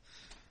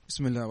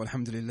بسم الله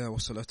والحمد لله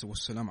والصلاة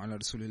والسلام على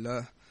رسول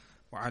الله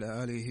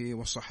وعلى آله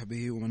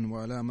وصحبه ومن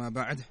والاه ما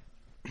بعد.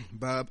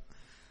 باب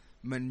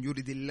من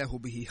يريد الله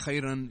به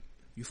خيرا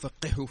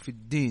يفقهه في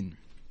الدين.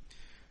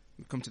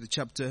 We come to the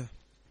chapter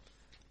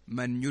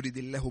من يريد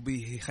الله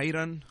به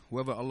خيرا,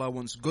 whoever Allah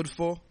wants good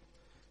for,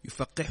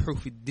 يفقهه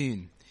في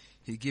الدين,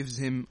 he gives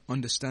him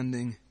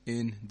understanding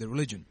in the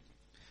religion.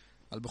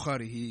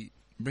 Al-Bukhari, he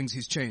brings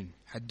his chain.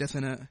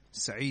 حدثنا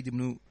سعيد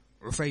بن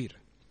عفير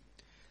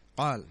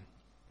قال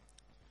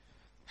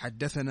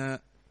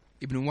حدثنا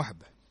ابن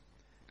وهب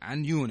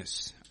عن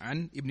يونس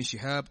عن ابن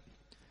شهاب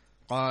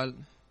قال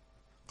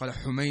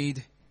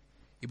حميد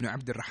ابن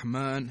عبد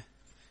الرحمن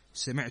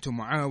سمعت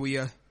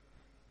معاوية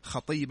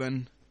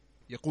خطيبا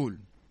يقول.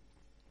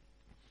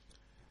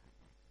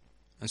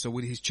 And so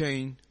with his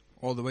chain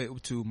all the way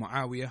up to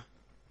Muawiyah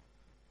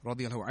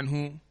radiyallahu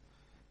anhu,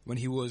 when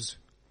he was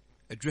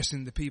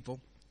addressing the people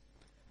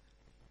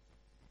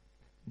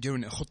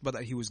during a khutbah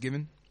that he was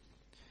given,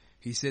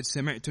 he said,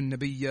 سمعت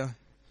النبي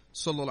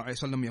صلى الله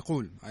عليه وسلم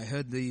يقول, I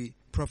heard the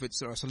Prophet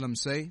صلى الله عليه وسلم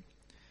say,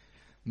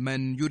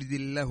 من يريد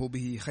الله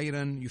به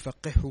خيرا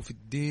يفقهه في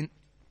الدين,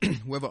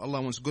 whoever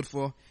Allah wants good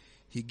for,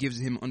 he gives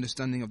him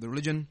understanding of the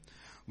religion.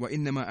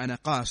 وإنما أنا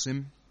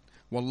قاسم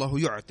والله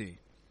يعطي.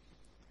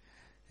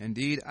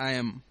 Indeed, I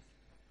am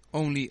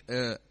only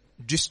a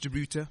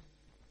distributor.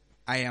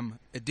 I am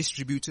a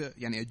distributor,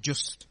 يعني a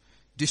just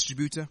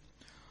distributor.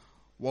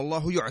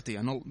 والله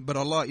يعطي, but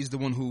Allah is the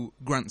one who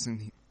grants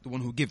and the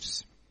one who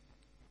gives.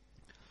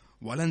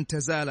 ولن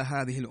تزال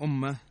هذه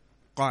الأمة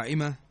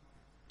قائمة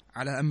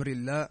على أمر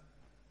الله,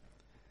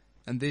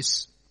 and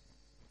this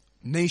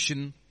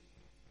nation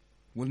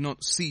will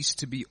not cease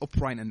to be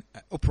upright and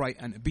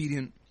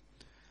obedient.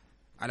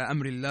 على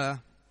أمر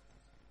الله,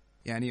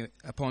 يعني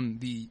upon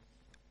the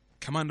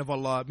command of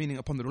Allah, meaning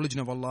upon the religion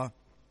of Allah.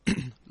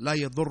 لا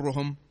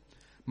يضرهم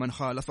من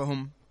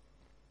خالفهم,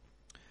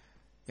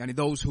 يعني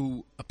those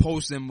who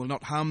oppose them will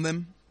not harm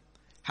them.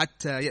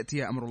 حتى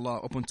يأتي أمر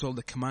الله, up until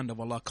the command of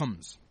Allah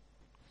comes.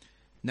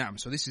 Naam,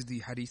 so this is the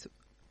hadith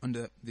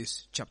under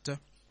this chapter.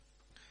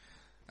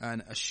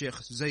 And Sheikh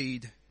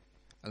Zayd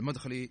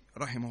al-Madkhali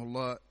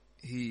rahimahullah,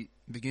 he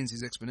begins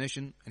his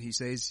explanation and he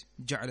says,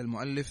 جعل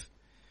المؤلف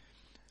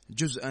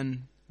جزءا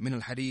من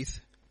الحديث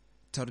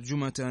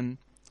ترجمة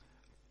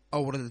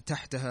أورد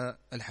تحتها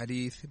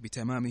الحديث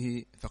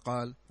بتمامه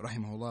فقال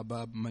رحمه الله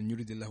باب من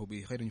يريد الله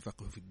به خيرا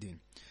يفقهه في الدين.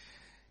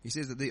 He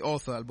says that the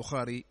author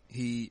al-Bukhari,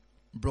 he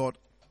brought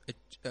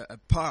a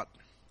part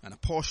and a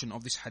portion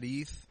of this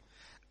hadith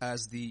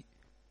as the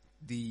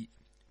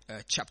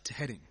chapter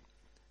heading,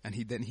 and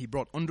he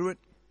brought under it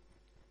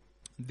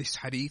this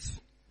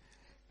hadith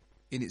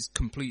in its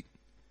complete,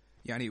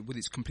 yani with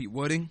its complete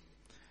wording.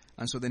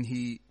 And so then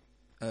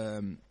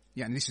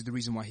this is the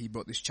reason why he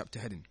brought this chapter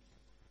heading.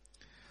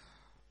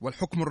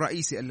 والحكم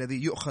الرئيسي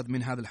الذي يؤخذ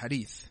من هذا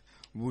الحديث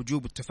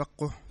وجوب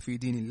التفقه في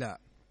دين الله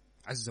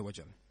عز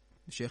وجل.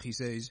 The Sheikh, he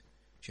says,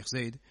 Sheikh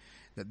Zayd,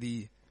 that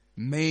the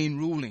main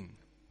ruling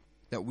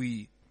that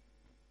we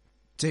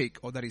take,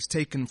 or that is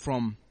taken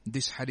from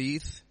this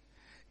hadith,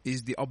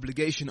 is the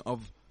obligation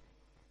of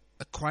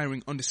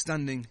acquiring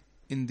understanding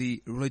in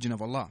the religion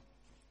of Allah.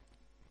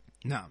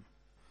 نعم.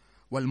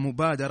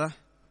 والمبادرة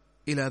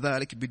إلى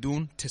ذلك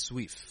بدون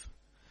تسويف.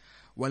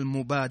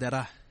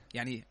 والمبادرة,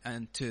 يعني,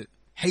 and to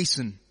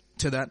hasten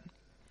to that,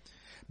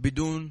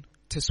 بدون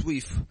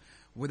تسويف,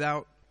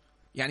 without,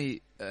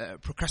 يعني,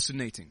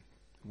 procrastinating,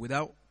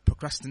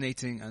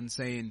 and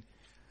saying,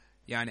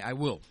 يعني, I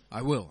will,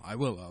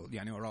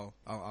 يعني, or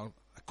I'll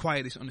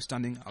acquire this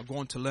understanding, I'll go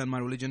on to learn my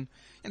religion.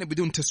 And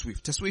بدون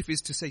تسويف. Taswif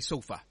is to say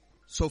sofa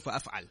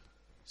أفعل.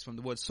 It's from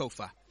the word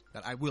sofa,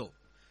 that I will.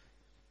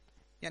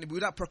 يعني,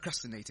 without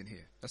procrastinating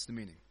here. That's the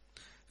meaning.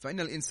 فإن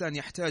الإنسان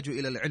يحتاج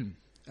إلى العلم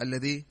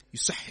الذي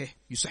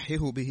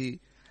يصحح به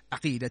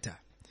عقيدته.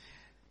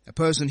 A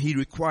person, he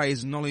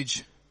requires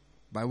knowledge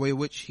by way of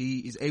which he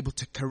is able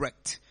to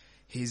correct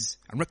his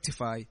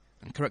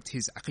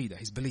aqidah,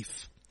 his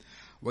belief.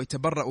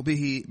 ويتبرأ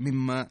به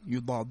مما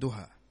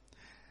يضادها,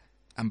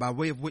 and by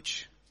way of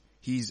which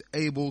he is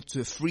able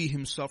to free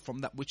himself from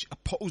that which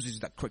opposes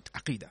that correct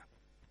aqidah.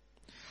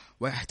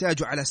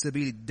 ويحتاج على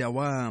سبيل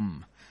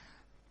الدوام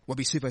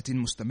وبصفة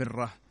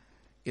مستمرة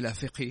إلى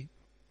فقه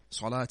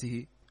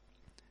صلاته.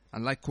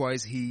 And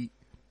likewise, it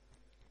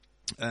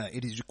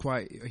is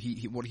required.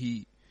 What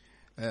he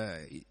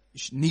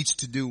needs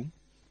to do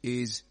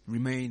is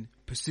remain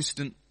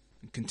persistent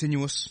and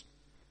continuous,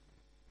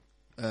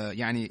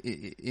 يعني,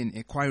 in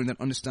acquiring that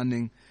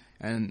understanding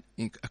and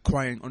in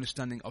acquiring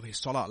understanding of his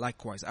salah.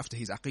 Likewise, after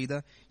his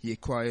aqidah, he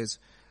acquires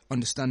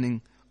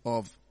understanding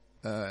of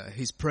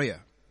his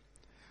prayer.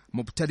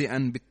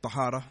 مبتدئا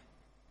بالطهارة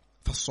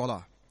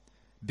فالصلاة,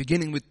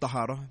 beginning with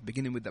tahara,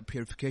 beginning with that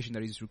purification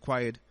that is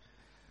required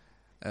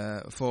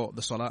for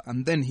the salah,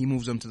 and then he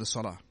moves on to the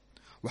salah.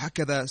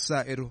 وهكذا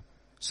سائر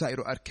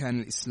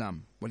أركان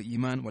الإسلام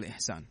والإيمان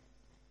والإحسان.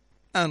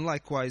 And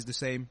likewise the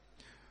same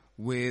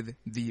with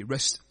the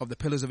rest of the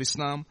pillars of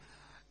Islam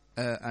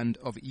and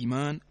of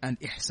Iman and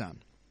Ihsan.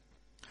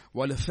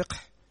 والفقه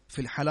في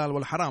الحلال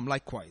والحرام,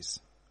 likewise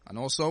and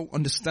also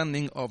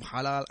understanding of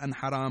halal and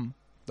haram,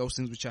 those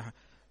things which are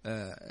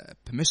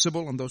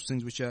permissible and those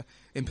things which are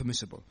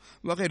impermissible.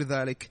 وغير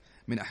ذلك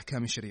من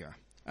أحكام الشريعة.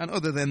 And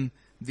other than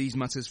these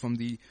matters from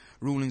the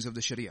rulings of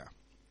the Sharia.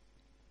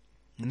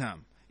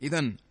 نعم.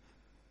 إذن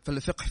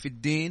فالفقه في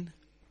الدين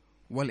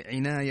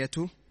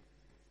والعناية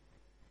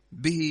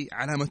به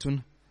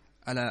علامة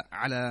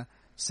على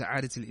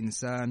سعادة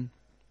الإنسان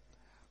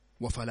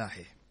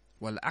وفلاحه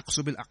والعقص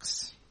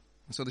بالعقص.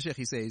 So the Shaykh,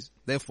 he says,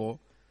 therefore,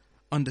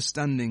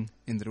 understanding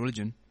in the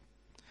religion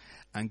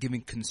and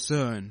giving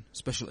concern,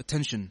 special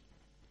attention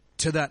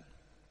to that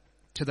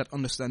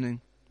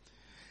understanding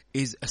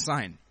is a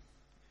sign.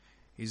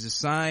 Is a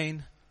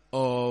sign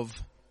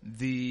of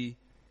the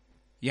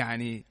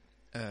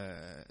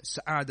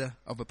sa'ada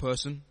of a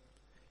person,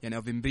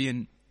 of him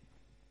being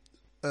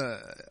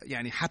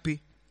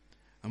happy,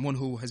 and one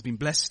who has been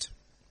blessed,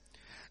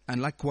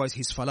 and likewise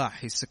his falah,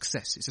 his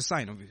success. It's a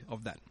sign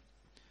of that.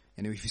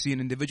 If you see an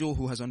individual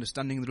who has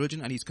understanding of the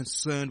religion and he's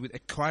concerned with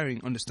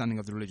acquiring understanding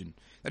of the religion,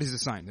 that is a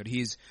sign that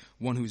he is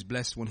one who is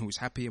blessed, one who is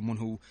happy, and one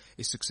who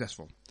is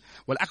successful.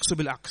 Well, aqsu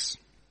bil aqs,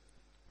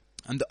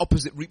 and the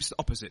opposite reaps the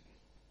opposite.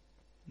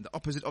 The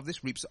opposite of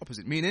this reaps the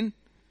opposite, meaning,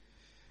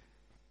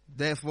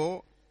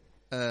 therefore,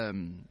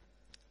 adam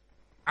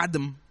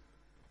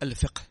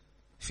al-fiqh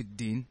fi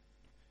ad-din,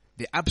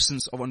 the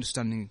absence of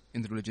understanding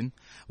in the religion,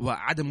 wa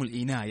adam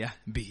al-inayah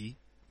bihi,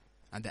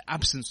 and the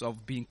absence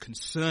of being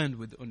concerned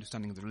with the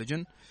understanding of the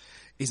religion,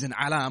 is an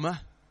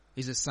alama,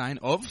 is a sign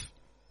of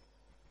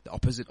the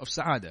opposite of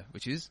sa'ada,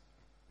 which is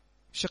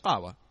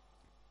shaqawa,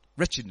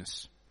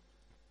 wretchedness.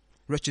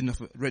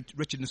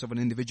 Wretchedness of an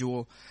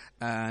individual,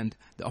 and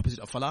the opposite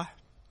of falah,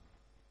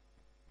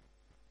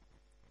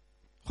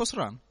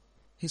 khusran.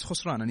 He's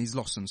khusran and he's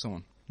lost and so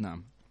on.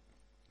 نعم.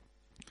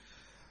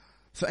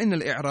 فإن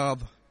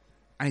الإعراض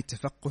عن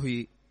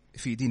التفقه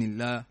في دين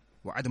الله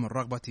وعدم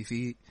الرغبة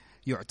فيه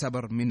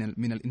يعتبر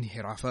من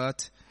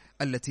الانحرافات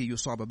التي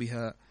يصاب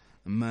بها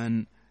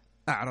من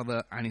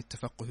أعرض عن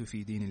التفقه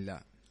في دين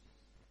الله.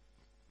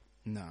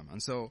 نعم.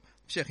 And so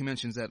Sheikh, he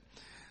mentions that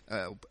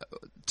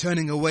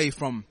turning away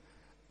from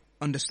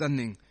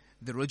understanding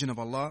the religion of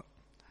Allah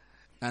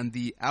and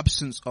the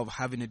absence of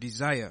having a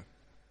desire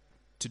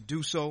to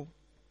do so,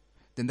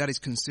 then that is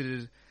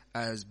considered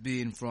as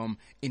being from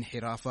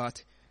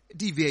inhirafat,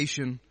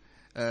 deviation,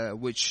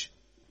 which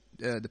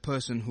the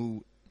person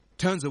who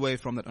turns away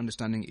from that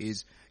understanding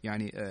is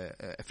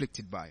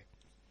afflicted by.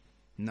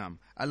 نعم.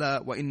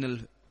 ألا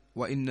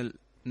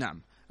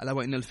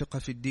وإن الفقه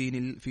في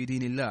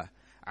دين الله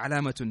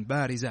علامة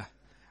بارزة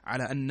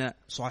على أن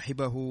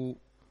صاحبه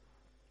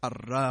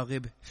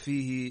الراغب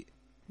فيه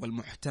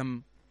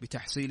والمهتم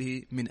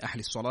بتحصيله من أهل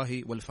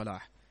الصلاح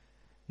والفلاح.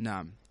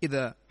 نعم.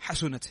 إذا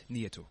حسنت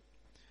نيته.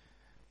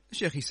 The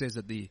Shaykh, he says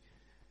that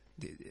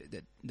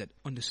that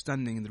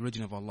understanding in the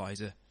religion of Allah is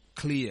a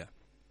clear,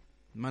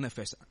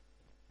 manifest,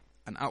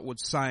 an outward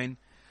sign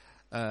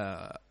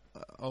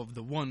of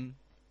the one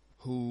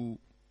who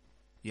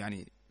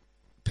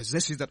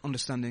possesses that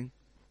understanding,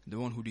 the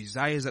one who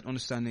desires that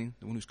understanding,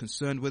 the one who's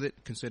concerned with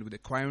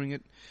acquiring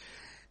it,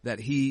 that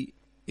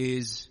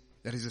is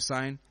a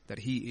sign that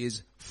he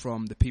is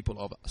from the people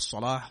of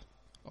salah,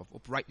 of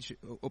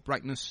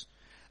uprightness,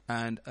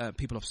 and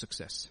people of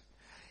success.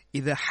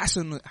 إذا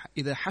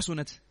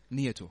حسنت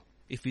نيته,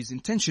 if his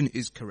intention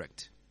is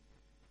correct,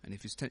 and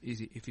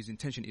if his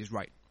intention is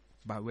right,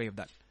 by way of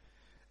that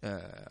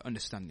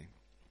understanding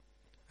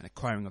and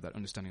acquiring of that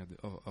understanding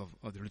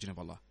of the religion of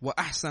Allah.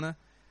 وأحسن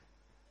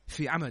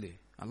في عمله,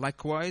 and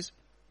likewise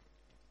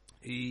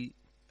he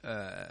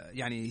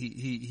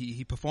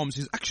performs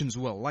his actions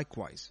well.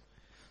 Likewise,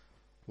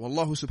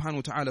 والله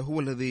سبحانه وتعالى هو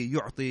الذي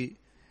يعطي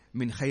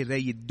من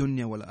خيري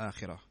الدنيا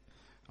والآخرة.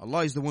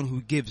 Allah is the one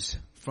who gives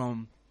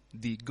from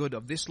the good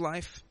of this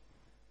life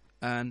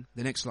and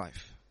the next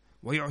life.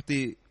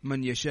 ويعطي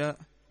من يشاء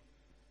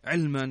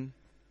علما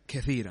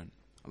كثيرا.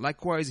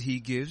 Likewise, he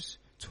gives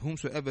to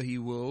whomsoever he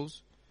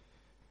wills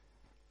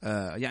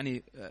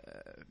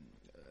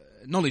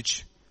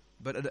knowledge,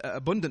 but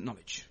abundant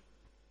knowledge.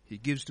 He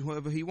gives to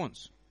whoever he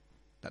wants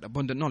that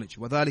abundant knowledge.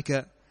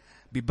 وذلك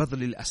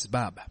ببذل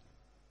الأسباب,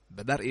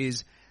 but that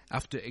is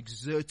after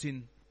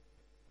exerting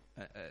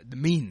the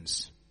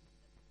means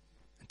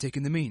and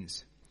taking the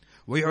means.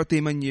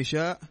 ويعطي من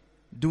يشاء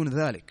دون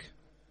ذلك,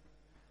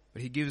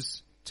 but he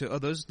gives to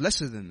others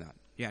lesser than that.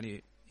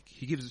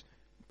 He gives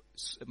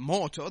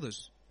more to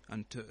others,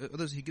 and to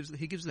others he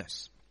gives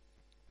less.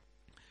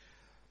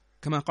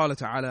 كما قال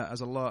تعالى,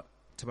 as Allah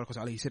تبارك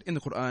وتعالى, he said in the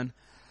Quran,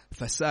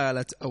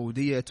 فسالت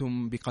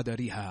أودية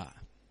بقدرها.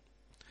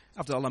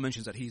 After Allah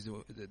mentions that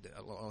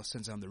Allah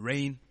sends down the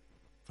rain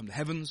from the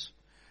heavens,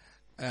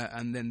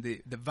 and then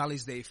the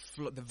valleys they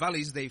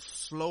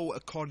flow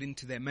according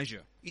to their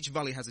measure. Each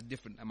valley has a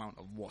different amount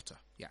of water,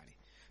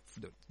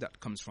 that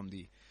comes from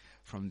the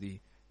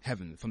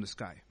heaven, from the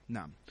sky.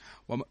 نعم.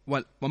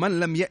 ومن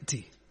لم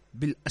يأتي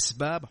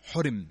بالأسباب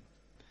حرم.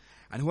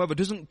 And whoever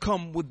doesn't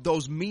come with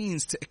those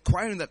means to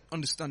acquiring that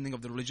understanding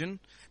of the religion,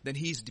 then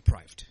he is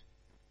deprived.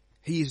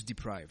 He is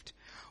deprived.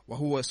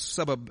 وهو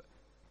السبب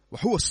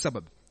وهو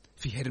السبب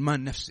في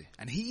حرمان نفسه.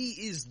 And he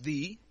is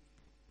the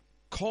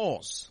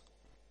cause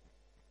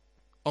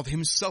of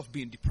himself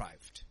being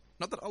deprived.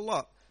 Not that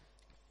Allah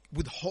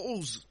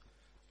withholds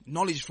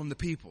knowledge from the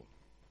people,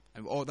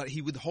 or that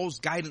he withholds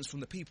guidance from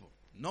the people.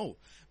 No,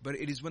 but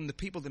it is when the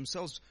people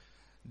themselves,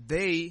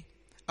 they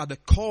are the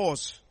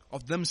cause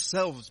of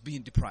themselves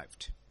being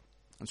deprived.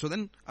 And so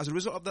then, as a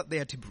result of that, they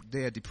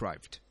are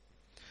deprived.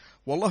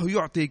 والله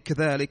يعطي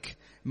كذلك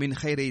من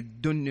خير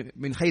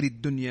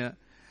الدنيا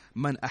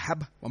من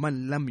أحب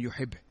ومن لم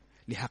يحب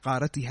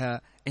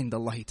لحقارتها عند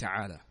الله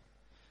تعالى.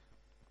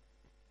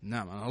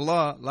 Now,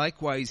 Allah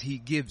likewise, He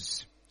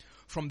gives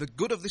from the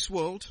good of this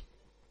world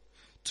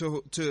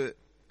to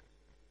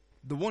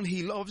the one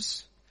He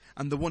loves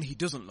and the one He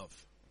doesn't love.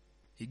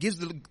 He gives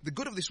the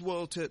good of this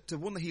world to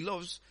one that He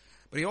loves,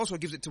 but He also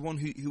gives it to one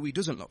who He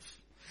doesn't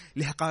love.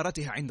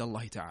 لحقارتها عند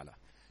الله تعالى,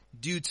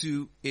 due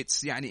to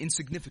its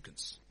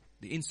insignificance,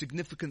 the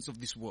insignificance of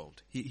this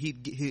world.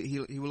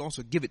 He will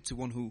also give it to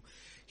one who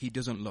He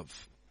doesn't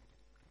love.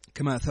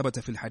 كما ثبت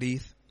في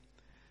الحديث,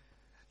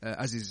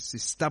 as is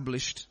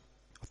established,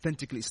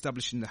 authentically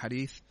established in the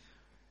hadith,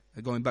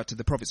 going back to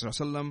the Prophet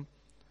ﷺ,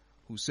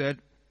 who said,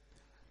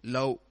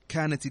 لو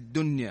كانت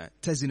الدنيا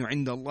تزن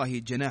عند الله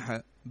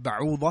جناح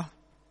بعوضة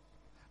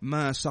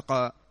ما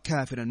سقى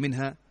كافرا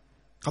منها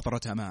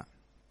قطرة ماء.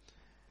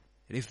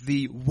 If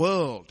the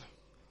world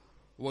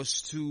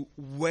was to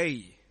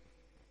weigh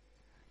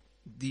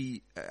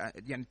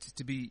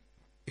to be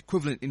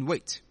equivalent in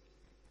weight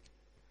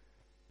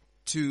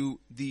to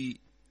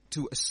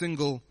a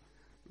single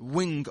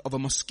wing of a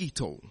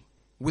mosquito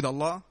with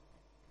Allah,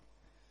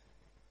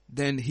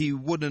 then He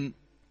wouldn't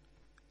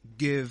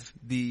give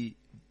the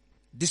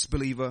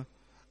disbeliever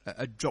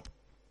a drop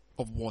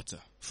of water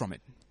from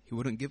it. He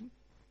wouldn't give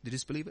the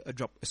disbeliever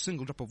a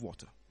single drop of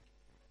water.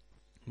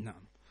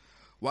 نعم.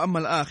 وأما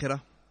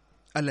الآخرة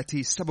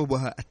التي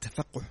سببها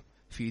التفقه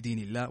في دين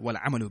الله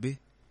والعمل به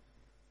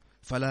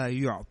فلا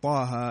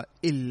يعطاها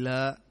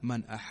إلا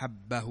من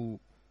أحبه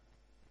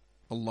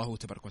الله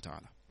تبارك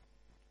وتعالى.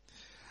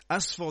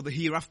 As for the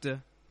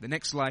hereafter, the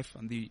next life,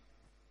 and the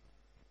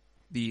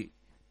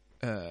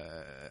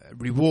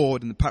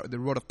reward and the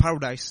reward of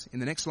paradise in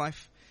the next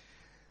life,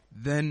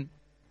 then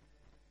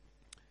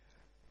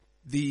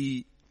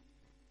the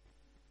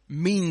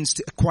means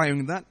to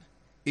acquiring that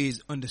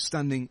is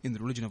understanding in the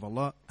religion of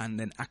Allah, and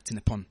then acting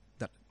upon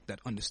that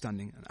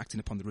understanding and acting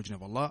upon the religion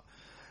of Allah.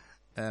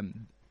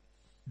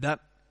 That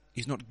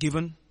is not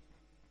given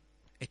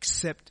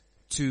except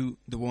to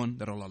the one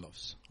that Allah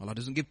loves. Allah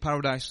doesn't give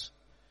paradise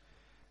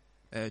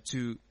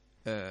to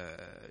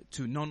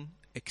none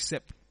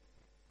except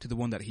to the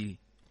one that He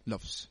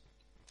loves.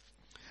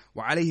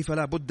 وعليه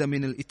فلا بد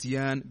من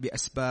الاتيان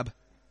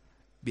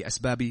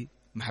بأسباب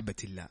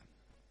محبة الله.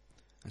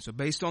 And so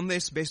based on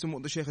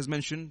what the Shaykh has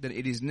mentioned, then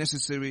it is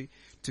necessary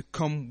to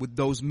come with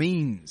those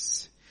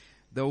means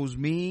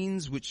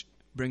which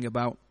bring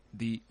about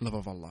the love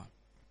of Allah.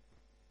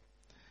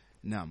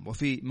 نعم.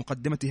 وفي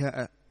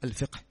مقدمتها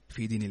الفقه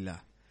في دين الله.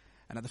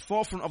 And at the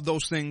forefront of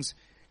those things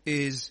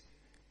is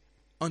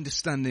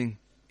understanding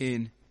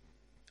in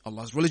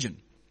Allah's religion.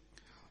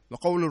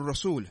 وقول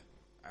الرسول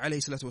عليه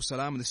الصلاة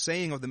والسلام, the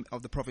saying of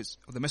the prophets,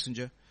 of the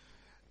messenger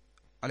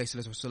عليه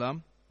الصلاة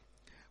والسلام,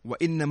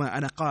 وإنما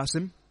أنا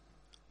قاسم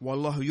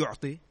والله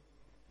يعطي.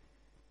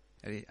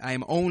 I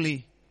am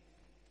only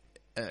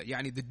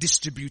the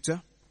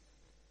distributor,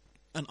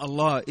 and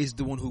Allah is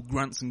the one who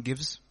grants and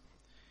gives.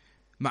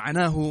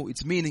 معناه,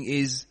 its meaning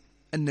is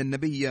أن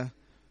النبي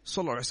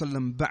صلى الله عليه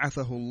وسلم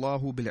بعثه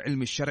الله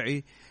بالعلم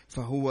الشرعي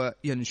فهو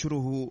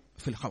ينشره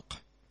في الخلق.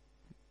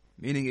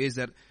 Meaning is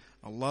that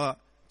Allah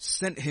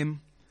sent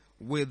him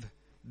with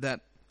that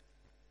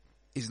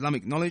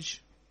Islamic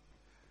knowledge,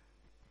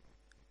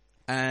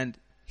 and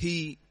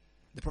the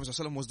Prophet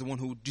ﷺ was the one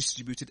who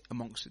distributed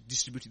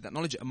that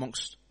knowledge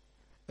amongst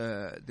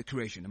the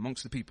creation,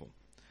 amongst the people.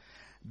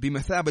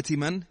 بمثابة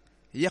من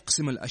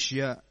يقسم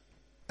الأشياء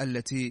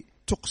التي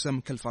تقسم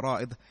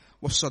كالفرائض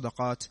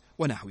والصدقات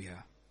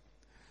ونحوها.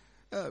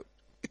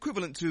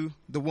 Equivalent to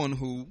the one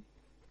who,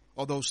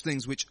 or those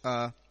things which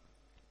are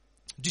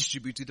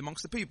distributed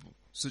amongst the people,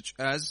 such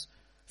as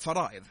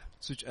fara'id,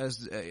 such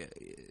as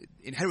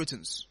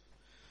inheritance,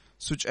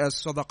 such as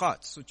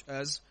sadaqat, such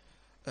as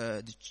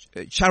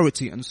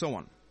charity, and so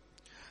on.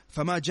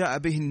 فما جاء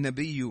به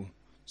النبي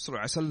صلى الله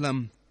عليه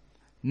وسلم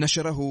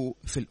نشره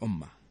في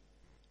الأمة.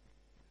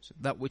 So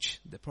that which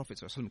the Prophet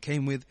صلى الله عليه وسلم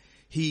came with,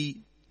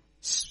 he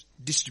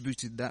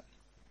distributed that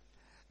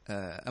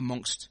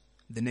amongst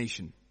the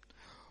nation.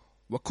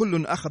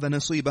 وكل أخذ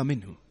نصيب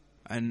منه,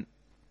 and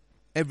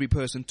every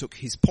person took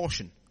his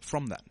portion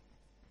from that.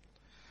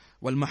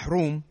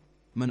 والمحروم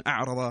من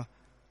أعرض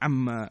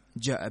عما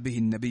جاء به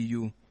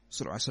النبي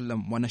صلى الله عليه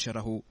وسلم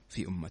ونشره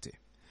في أمته.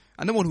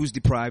 And the one who is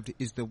deprived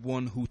is the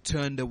one who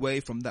turned away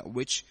from that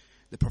which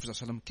the Prophet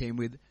ﷺ came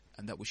with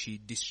and that which he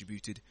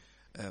distributed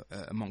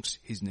amongst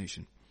his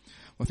nation.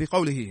 وفي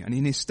قوله, and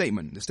in his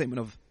statement, the statement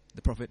of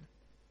the Prophet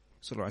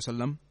صلى الله عليه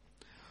وسلم,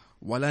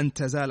 ولن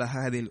تزال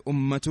هذه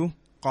الأمة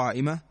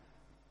قائمة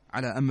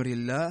على أمر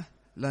الله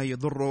لا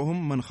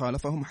يضرهم من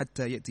خالفهم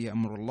حتى يأتي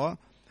أمر الله.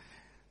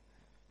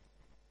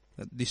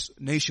 That this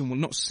nation will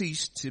not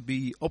cease to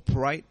be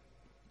upright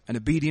and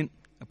obedient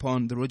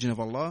upon the religion of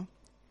Allah.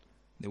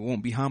 They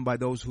won't be harmed by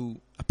those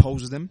who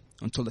oppose them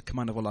until the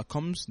command of Allah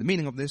comes. The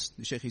meaning of this,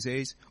 the Shaykh he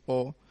says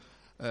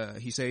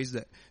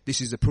that this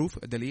is a proof,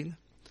 a dalil,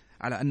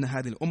 على أن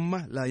هذه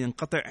الأمة لا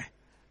ينقطع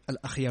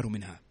الأخيار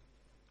منها.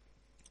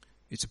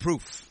 It's a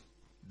proof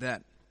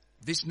that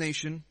this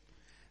nation,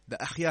 the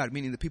akhyar,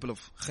 meaning the people of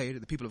khair,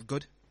 the people of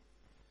good,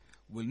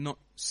 will not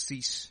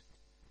cease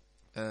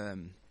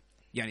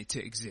to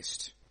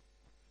exist.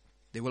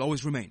 They will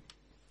always remain.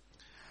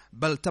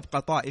 بل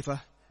تبقى طائفة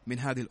من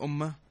هذه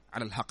الأمة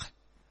على الحق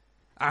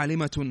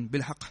عالمة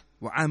بالحق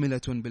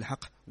وعاملة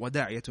بالحق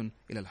وداعية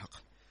إلى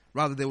الحق.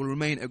 Rather, there will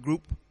remain a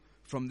group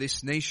from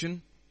this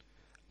nation,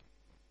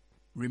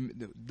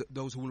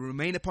 those who will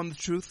remain upon the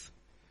truth.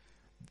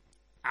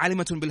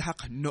 عالمة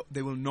بالحق,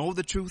 they will know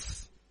the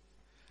truth.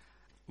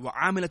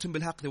 وعاملة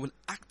بالحق, they will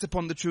act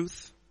upon the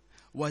truth.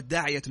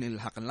 وداعية إلى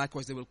الحق, and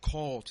likewise they will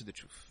call to the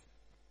truth.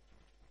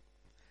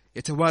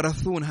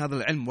 يتوارثون هذا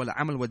العلم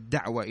والعمل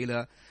والدعوة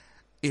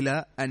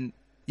إلى أن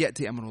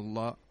يأتي أمر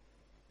الله.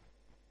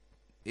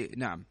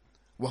 نعم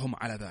وهم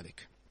على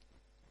ذلك.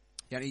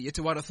 يعني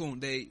يتوارثون,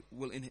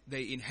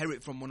 they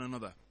inherit from one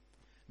another.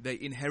 They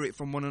inherit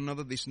from one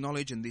another this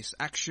knowledge and this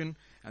action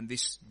and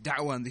this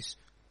da'wah and this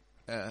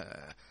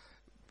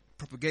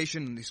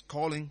propagation and this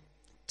calling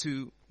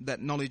to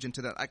that knowledge and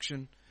to that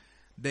action.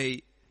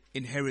 They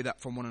inherit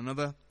that from one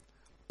another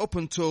up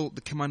until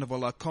the command of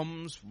Allah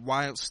comes,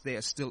 whilst they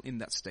are still in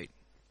that state.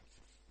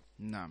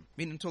 Naam.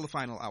 Meaning until the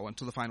final hour,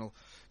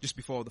 just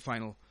before the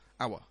final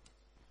hour.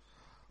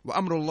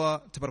 وأمر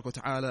الله تبارك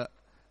وتعالى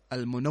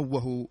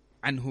المنوه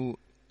عنه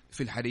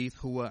في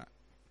الحديث هو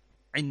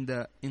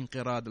عند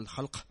انقراض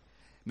الخلق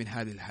من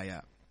هذه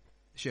الحياة.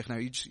 Sheikh now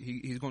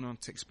he's going on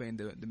to explain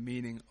the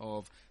meaning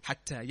of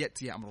حتى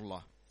يأتي أمر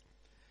الله.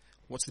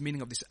 What's the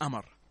meaning of this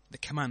amr, the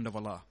command of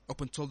Allah?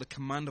 Up until the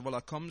command of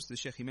Allah comes, the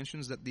Sheikh he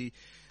mentions that the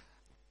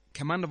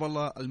command of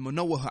Allah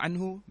al-munawwah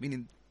anhu,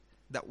 meaning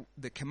that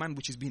the command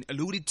which is being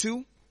alluded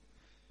to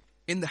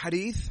in the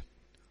hadith,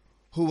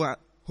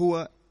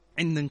 هو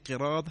عند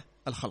انقراض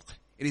الخلق.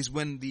 It is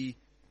when the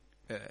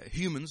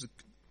humans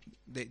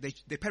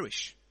they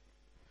perish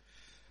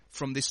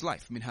from this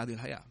life, min hadhihi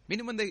al-haya.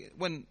 Meaning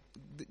when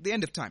the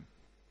end of time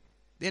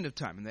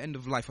and the end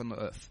of life on the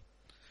earth.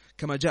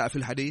 كما جاء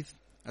في الحديث,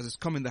 as it's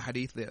come in the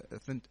hadith, the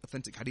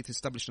authentic hadith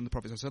established from the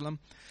Prophet sallallahu alaihi wasallam,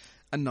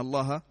 أن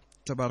الله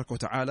تبارك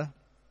وتعالى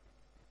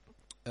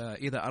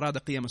إذا أراد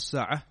قيام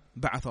الساعة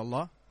بعث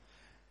الله.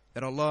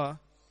 That Allah,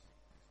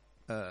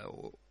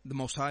 the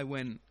Most High,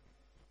 when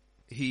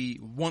He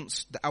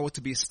wants the hour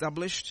to be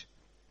established,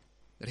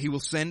 that He will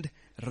send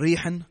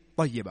ريحا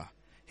طيبة.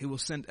 He will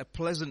send a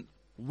pleasant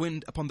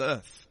wind upon the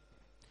earth.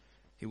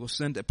 He will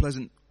send a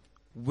pleasant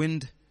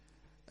wind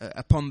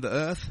upon the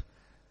earth.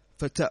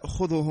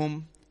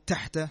 فتأخذهم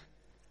تحت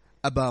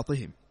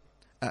أباطهم.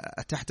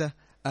 تحت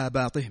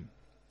آباطهم.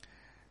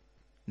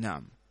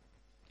 نعم.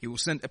 He will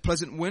send a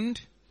pleasant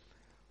wind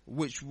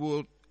which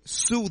will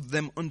soothe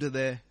them under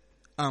their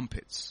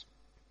armpits.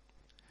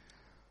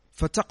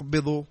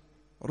 فتقبض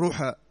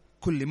روح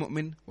كل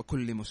مؤمن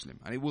وكل مسلم.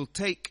 And it will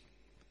take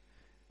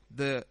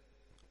the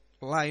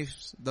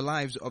lives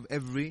of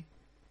every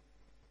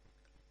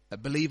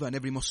believer and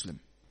every Muslim.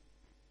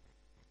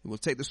 It will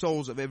take the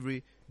souls of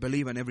every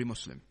believer and every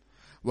Muslim.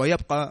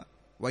 ويبقى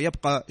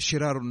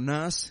شرار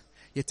الناس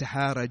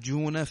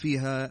يتحارجون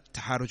فيها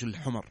تحارج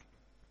الحمر.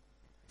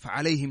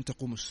 فعليهم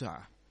تقوم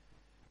الساعة.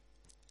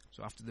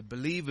 So after the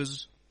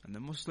believers and the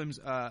Muslims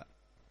are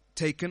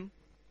taken,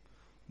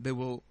 they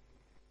will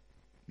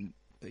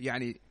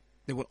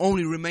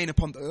only remain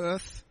upon the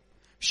earth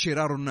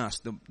شرار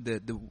الناس,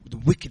 the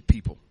wicked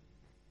people.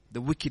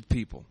 The wicked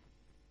people.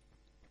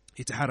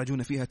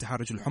 يتحارجون فيها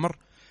تحارج الحمر,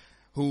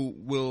 who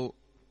will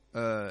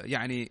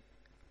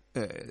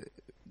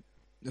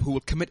who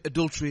will commit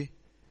adultery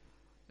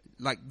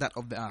like that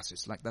of the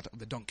asses, like that of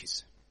the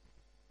donkeys.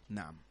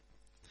 Naam.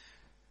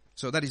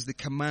 So that is the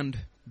command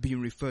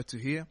being referred to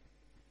here.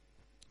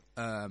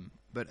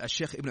 But as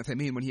Shaykh Ibn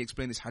Uthaymeen, when he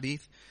explained this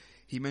hadith,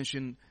 he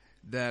mentioned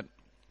that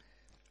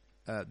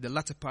the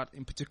latter part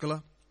in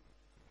particular,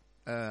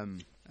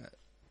 وَلَن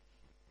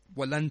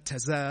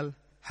تَزَالْ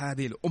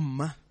هَذِهِ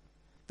الْأُمَّةِ,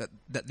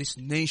 that this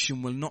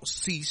nation will not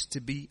cease to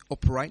be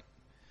upright,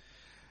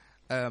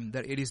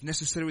 that it is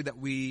necessary that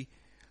we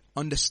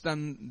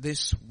understand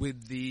this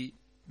with the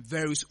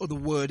various other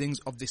wordings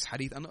of this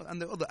hadith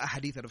and the other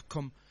hadith that have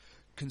come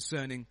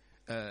concerning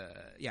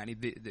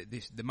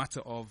the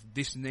matter of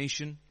this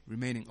nation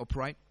remaining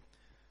upright,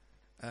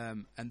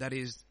 and that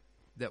is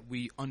that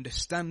we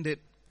understand it,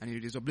 and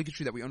it is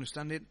obligatory that we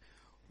understand it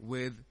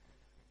with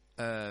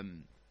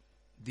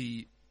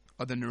the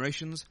other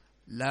narrations,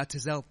 لا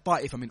تزال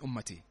طائفة من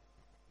أمتي,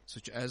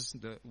 such as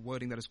the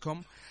wording that has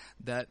come,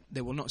 that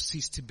there will not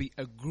cease to be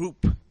a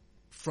group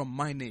from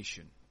my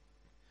nation.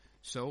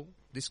 So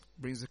this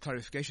brings the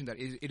clarification that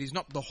it is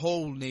not the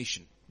whole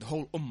nation, the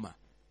whole ummah.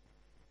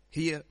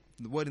 Here,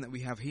 the wording that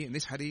we have here in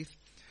this hadith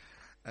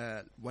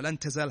وَلَن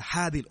تَزَالْ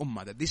هَذِهِ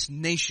الْأُمَّةِ, that this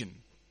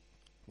nation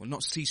will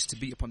not cease to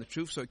be upon the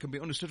truth. So it can be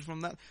understood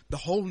from that, the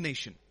whole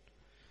nation.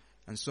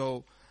 And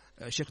so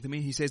Shaykh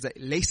Uthaymeen, he says that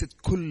لَيْسَتْ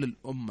كُلُّ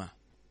الْأُمَّةِ,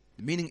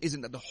 the meaning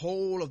isn't that the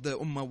whole of the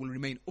ummah will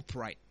remain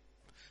upright,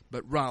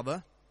 but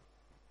rather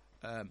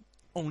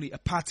only a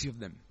party of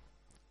them.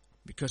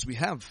 Because we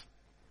have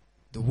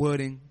the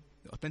wording,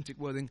 the authentic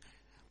wording,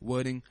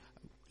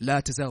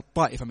 لَا تَزَالْ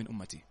طَائِفَ مِنْ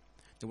أُمَّتِي,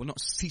 there will not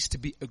cease to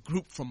be a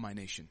group from my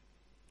nation.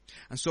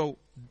 And so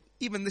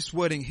even this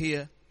wording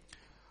here,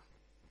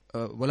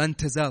 وَلَن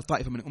تَزَالْ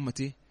طَائِفَ مِنْ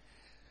أُمَّتِي,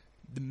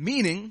 the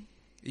meaning,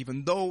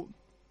 even though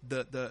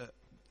the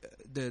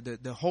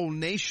whole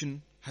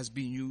nation has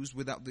been used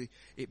without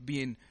it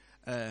being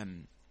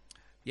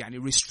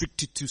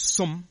restricted to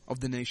some of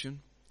the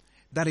nation,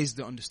 that is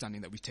the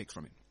understanding that we take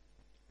from it.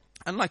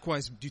 And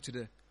likewise, due to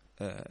the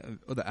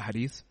other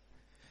ahadith,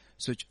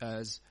 such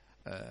as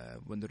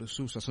when the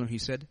Rasul sallallahu alaihi wasallam, he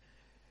said,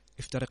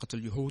 افترقت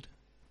اليهود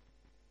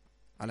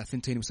على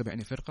 72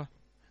 فرقة,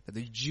 that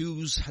the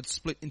Jews had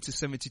split into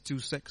 72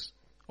 sects,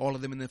 all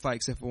of them in the fire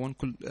except for one,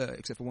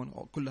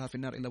 كلها في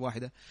النار إلا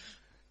واحدة.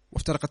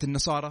 وافترقت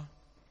النصارى,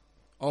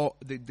 or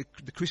the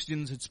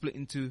Christians had split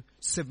into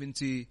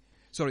 70,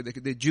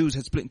 the Jews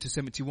had split into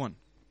 71.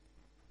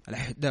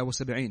 على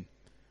 71.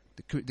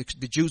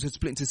 The Jews had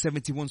split into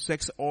 71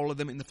 sects, all of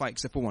them in the fire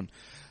except for one.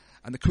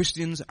 And the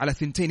Christians على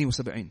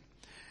 72.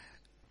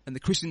 And the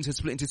Christians had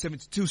split into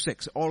 72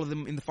 sects, all of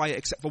them in the fire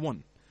except for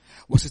one.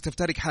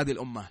 وَسَتَفْتَرِكْ هَذِهِ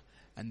الْأُمَّةِ,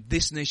 and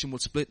this nation will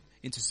split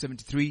into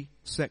 73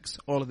 sects,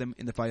 all of them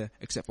in the fire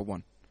except for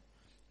one.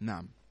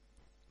 Naam.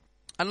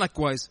 And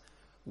likewise,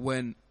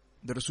 when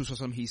the Rasul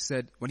sallallahu alaihi wasallam, he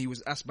said, when he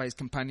was asked by his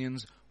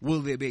companions,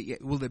 will there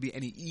be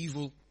any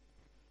evil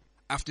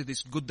after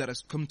this good that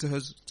has come to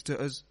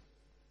us?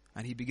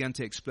 And he began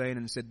to explain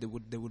and said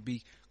there would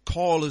be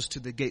callers to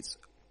the gates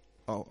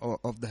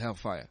of the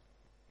hellfire.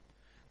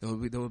 There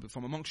will be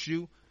from amongst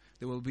you,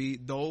 there will be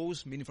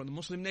those, meaning from the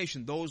Muslim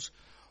nation, those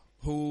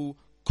who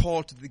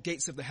call to the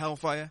gates of the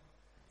hellfire.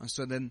 And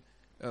so then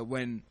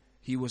when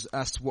he was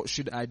asked, what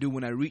should I do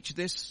when I reach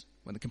this?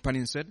 When the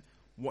companion said,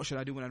 what should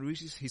I do when I reach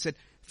this? He said,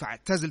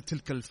 فَاعْتَزِلْ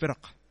تِلْكَ الْفِرَقِ,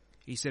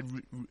 he said,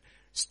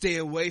 stay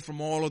away from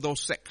all of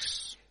those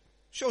sects.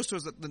 Shows to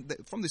us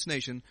that from this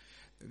nation,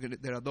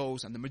 there are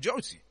those, and the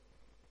majority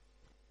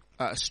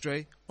are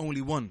astray.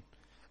 Only one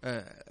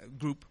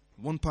group,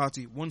 one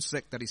party, one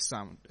sect that is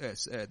sound,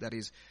 that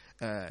is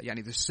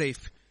the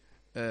safe,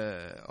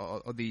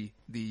 or the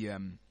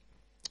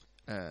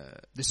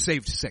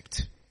saved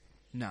sect.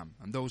 Naam,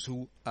 and those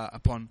who are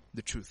upon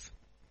the truth.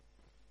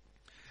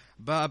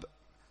 Bab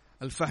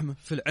al-fahm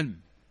fil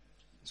ilm.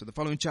 So the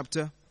following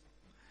chapter,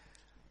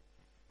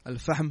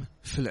 al-fahm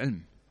fil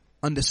ilm,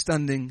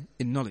 understanding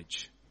in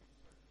knowledge.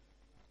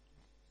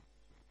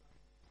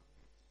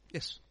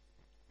 Yes,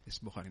 it's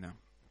Bukhari now.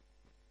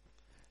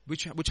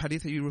 Which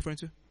hadith are you referring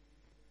to?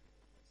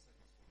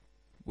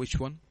 Which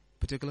one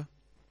particular?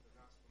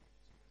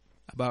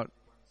 About.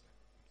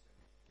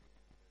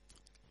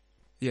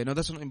 Yeah, no,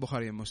 that's not in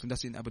Bukhari and Muslim.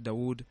 That's in Abu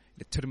Dawood,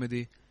 the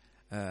Tirmidhi,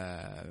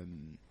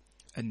 and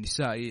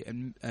Nisa'i,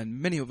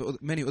 and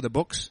many other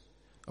books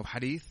of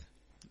hadith,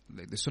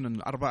 like the Sunan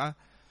al-Arba'a,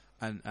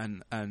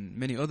 and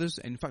many others.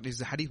 In fact,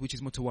 it's a hadith which is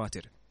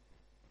mutawatir.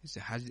 It's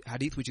a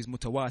hadith which is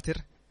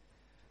mutawatir,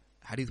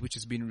 hadith which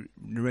has been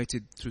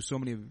narrated through so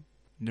many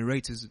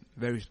narrators,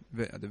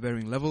 at the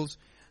varying levels,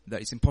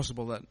 that it's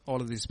impossible that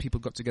all of these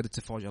people got together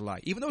to forge a lie.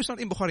 Even though it's not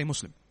in Bukhari and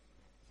Muslim.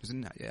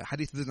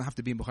 Hadith doesn't have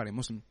to be in Bukhari and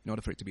Muslim in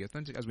order for it to be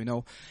authentic. As we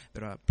know,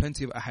 there are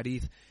plenty of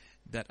hadith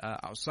that are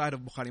outside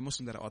of Bukhari and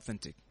Muslim that are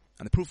authentic.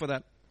 And the proof for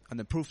that, and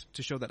the proof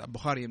to show that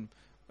Bukhari and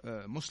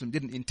Muslim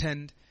didn't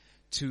intend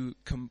to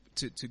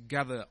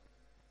gather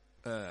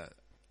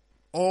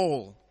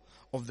all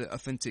of the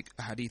authentic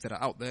hadith that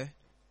are out there,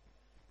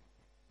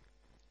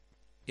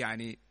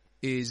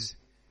 is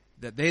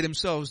that they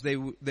themselves,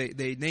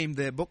 they named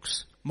their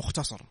books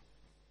Mukhtasar.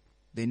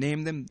 They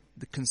named them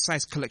the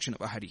concise collection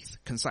of ahadith.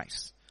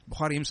 Concise.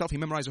 Bukhari himself, he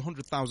memorized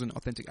 100,000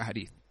 authentic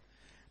ahadith.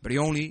 But he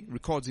only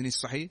records in his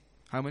Sahih,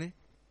 how many?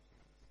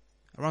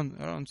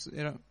 Around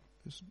 6,000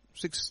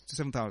 to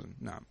 7,000.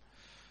 Nah.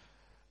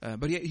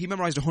 But he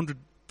memorized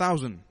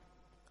 100,000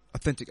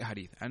 authentic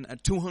ahadith. And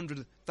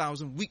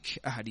 200,000 weak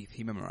ahadith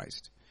he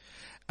memorized.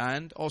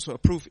 And also a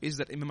proof is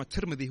that Imam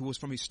al-Tirmidhi, who was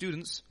from his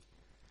students,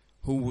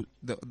 who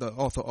the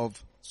author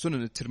of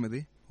Sunan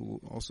al-Tirmidhi, who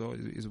also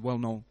is a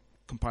well-known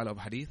compiler of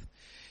hadith,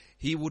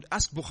 he would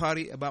ask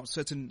Bukhari about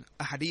certain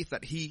hadith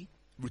that he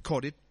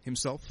recorded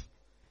himself,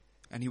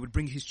 and he would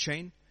bring his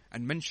chain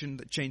and mention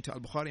the chain to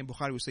al-Bukhari, and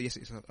Bukhari would say, yes,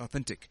 it's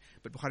authentic.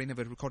 But Bukhari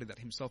never recorded that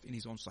himself in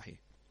his own Sahih.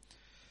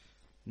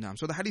 Naam.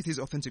 So the hadith is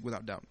authentic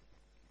without doubt.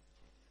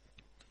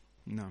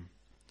 Naam.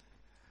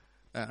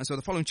 And so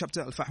the following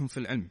chapter, al-fahm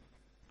fil ilm,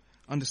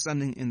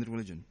 understanding in the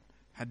religion.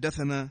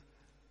 حدثنا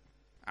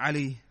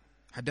علي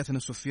حدثنا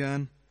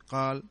سفيان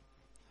قال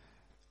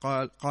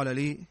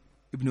لي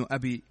ابن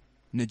أبي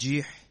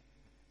نجيح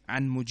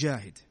عن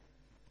مجاهد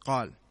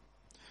قال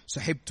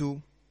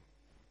صحبت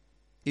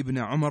ابن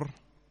عمر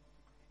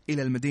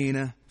إلى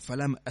المدينة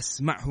فلم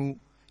أسمعه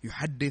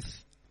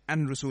يحدث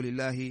عن رسول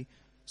الله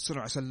صلى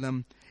الله عليه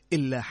وسلم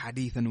إلا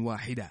حديثا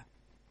واحدا.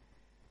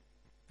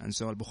 And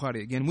so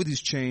Al-Bukhari again with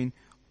his chain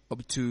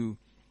up to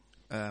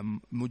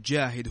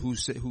Mujahid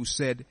who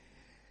said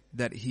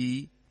that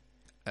he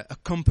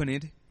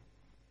accompanied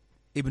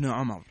Ibn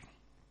Umar,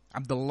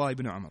 Abdullah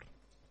ibn Umar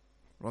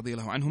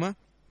radiyallahu anhuma,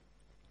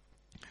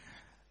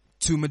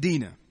 to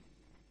Medina,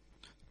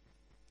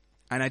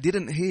 and I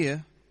didn't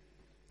hear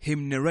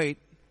him narrate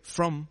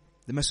from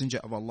the Messenger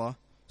of Allah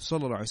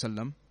sallallahu alaihi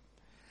wasallam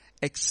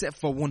except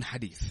for one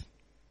hadith.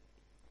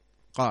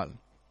 قال,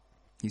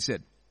 he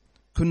said,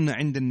 كنا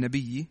عند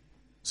النبي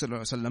صلى الله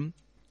عليه وسلم.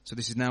 So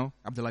this is now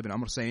Abdullah ibn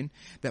Umar saying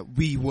that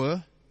we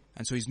were,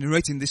 and so he's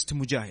narrating this to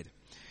Mujahid.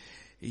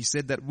 He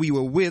said that we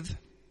were with,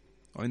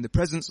 or in the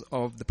presence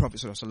of the Prophet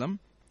sallallahu alaihi wasallam,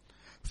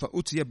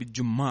 فأتي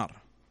بالجمار,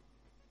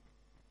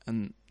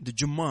 and the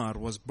Jummar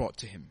was brought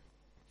to him.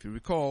 If you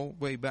recall,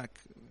 way back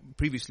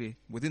previously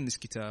within this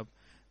kitab,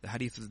 the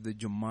hadith of the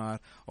Jummar,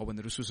 or when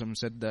the Rasul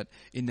said that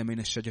إِنَّ مِنَ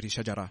الشَّجَرِ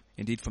شَجَرَةً,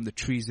 indeed from the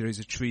trees there is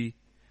a tree,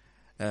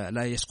 لَا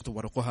يَسْقُطُ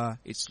وَرُقُهَا,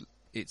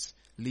 its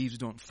leaves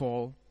don't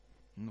fall,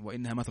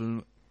 وَإِنَّهَا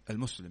مَثَلُ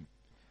الْمُسْلِمِ,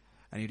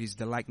 and it is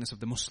the likeness of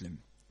the Muslim.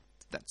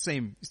 It's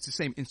the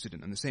same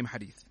incident and the same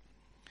hadith.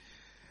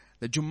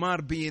 The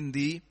Jummar being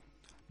the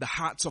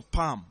hearts of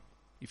palm,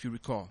 if you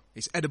recall,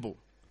 it's edible.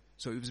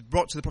 So it was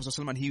brought to the Prophet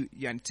ﷺ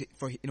and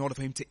in order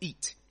for him to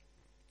eat.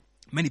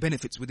 Many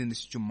benefits within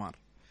this Jummar.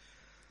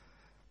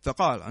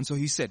 فقال, and so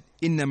he said,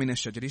 إِنَّ مِنَ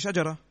الشَّجَرِ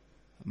شَجَرَةً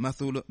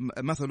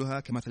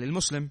مَثَلُهَا كَمَثَلِ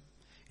الْمُسْلِمِ,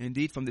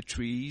 indeed from the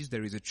trees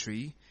there is a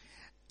tree.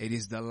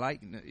 Its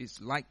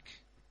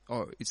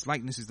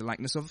likeness is the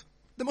likeness of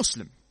the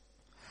Muslim.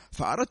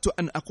 فَأَرَدْتُ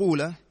أَنْ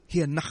أَقُولَ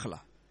هِيَ النَّخْلَةِ,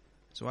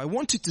 so I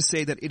wanted to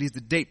say that it is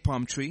the date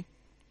palm tree.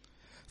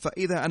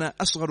 فَإِذَا أَنَا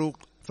أَصْغَرُ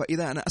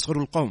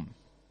الْقَوْمِ,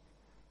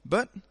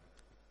 but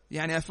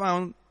I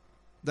found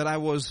that I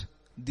was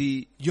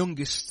the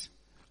youngest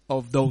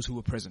of those who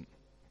were present.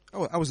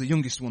 I was the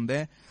youngest one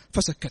there.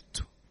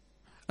 فَسَكَتْتُ,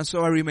 and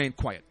so I remained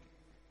quiet,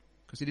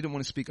 because he didn't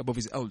want to speak above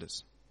his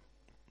elders.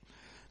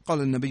 قال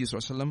النبي صلى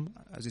الله عليه وسلم,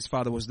 as his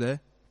father was there,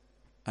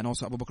 and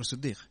also Abu Bakr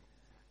Siddiq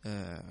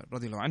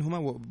radiyallahu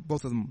anhuma,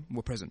 both of them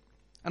were present,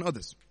 and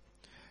others.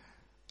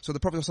 So the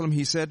Prophet ﷺ,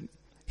 he said,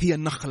 هي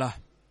النخلة,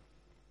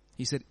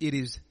 he said it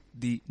is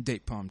the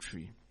date palm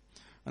tree.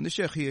 And the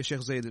Sheikh here,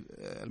 Sheikh Zayd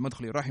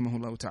al-Madkhali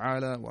rahimahullah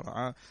ta'ala,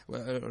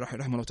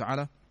 rahimahullah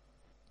ta'ala,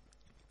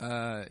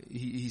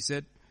 he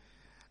said,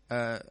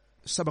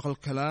 سبق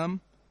الكلام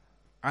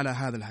على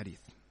هذا الحديث,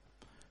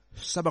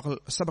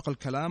 سبق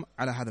الكلام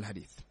على هذا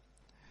الحديث,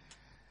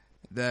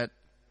 that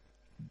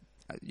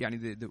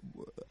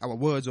our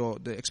words or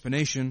the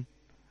explanation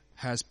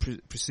has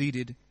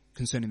preceded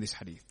concerning this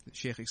hadith. The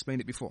Shaykh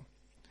explained it before.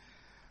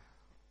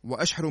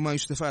 وأشهر ما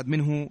يستفاد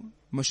منه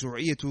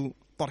مشروعية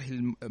طرح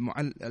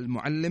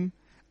المعلم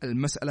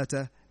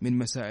المسألة من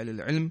مسائل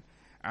العلم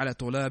على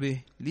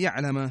طلابه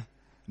ليعلم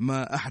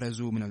ما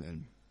أحرزوا من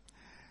العلم.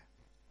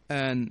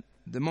 And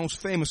the most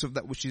famous of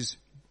that which is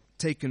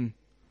taken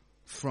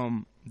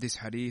from this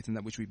hadith and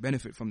that which we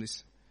benefit from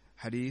this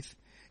hadith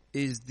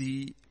is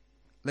the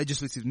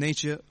legislative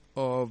nature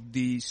of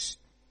the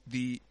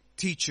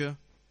teacher,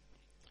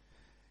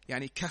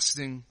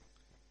 casting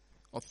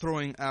or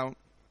throwing out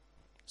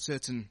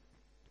certain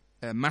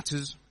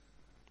matters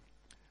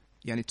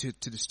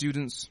to the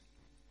students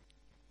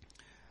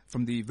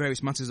from the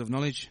various matters of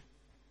knowledge,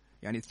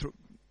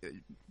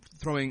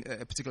 throwing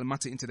a particular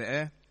matter into the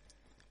air,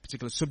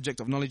 particular subject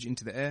of knowledge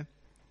into the air,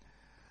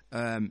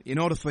 in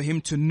order for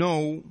him to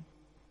know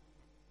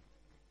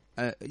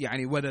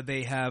whether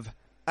they have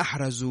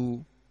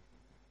أحرزوا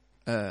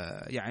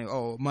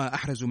أو ما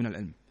أحرزوا من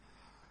العلم,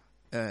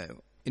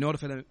 in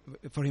order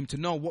for him to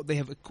know what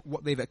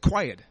they've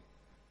acquired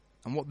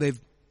and what they've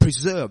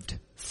preserved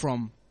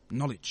from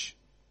knowledge,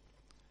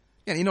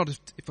 in order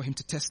for him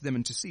to test them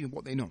and to see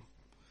what they know.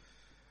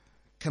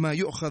 كما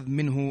يؤخذ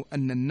منه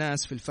أن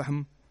الناس في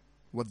الفهم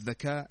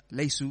والذكاء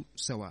ليسوا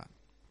سواء.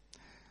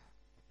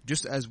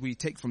 Just as we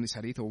take from this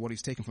hadith, or what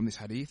is taken from this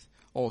hadith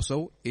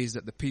also, is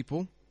that the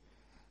people,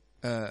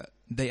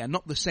 they are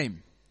not the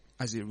same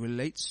as it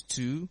relates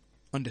to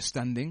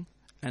understanding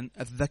and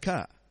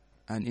الذكاء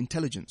and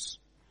intelligence.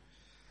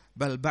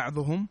 بل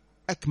بعضهم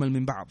أكمل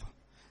من بعض,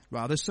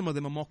 rather some of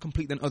them are more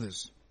complete than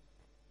others.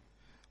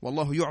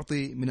 والله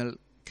يعطي من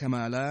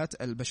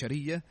الكمالات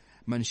البشرية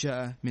من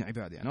شاء من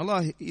عباده. And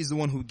Allah is the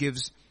one who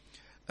gives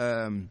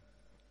to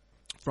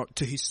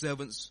his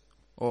servants,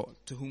 or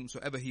to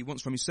whomsoever he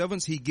wants from his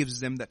servants, he gives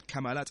them that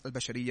kamalat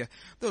al-bashariyah,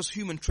 those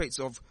human traits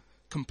of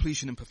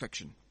completion and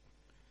perfection.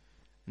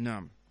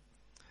 Naam.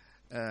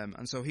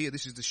 And so here,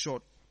 this is the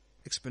short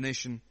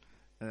explanation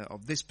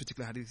of this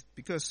particular hadith,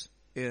 because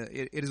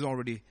it has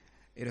already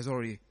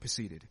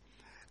preceded.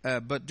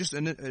 But just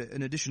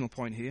an additional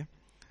point here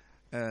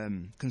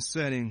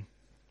concerning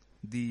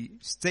the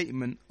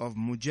statement of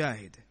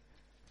Mujahid,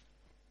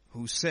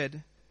 who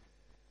said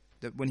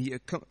that when he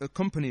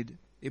accompanied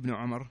Ibn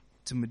Umar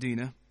to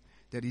Medina,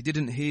 that he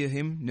didn't hear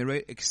him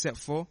narrate except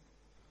for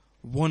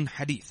one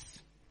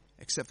hadith.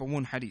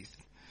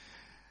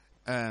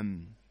 The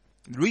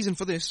reason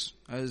for this,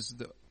 as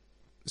the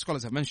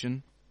scholars have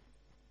mentioned,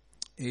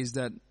 is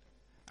that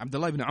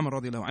Abdullah ibn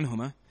Umar radiallahu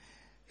anhuma,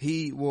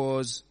 he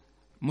was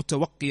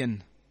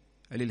mutawaqqiyan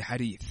lil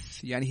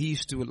hadith. Yani he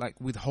used to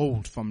like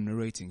withhold from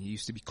narrating. He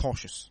used to be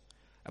cautious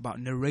about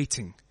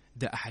narrating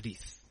the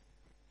hadith.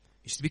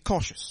 He used to be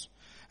cautious.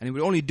 And he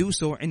would only do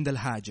so عند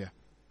الحاجة.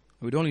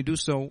 He would only do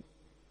so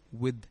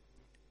with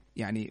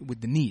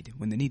the need,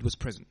 when the need was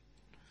present.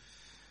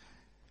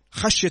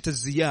 خشية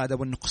الزيادة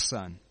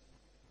والنقصان.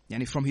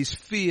 Yani from his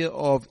fear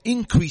of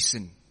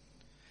increasing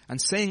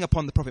and saying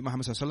upon the Prophet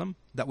Muhammad sallallahu alaihi wasallam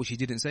that which he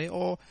didn't say,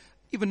 or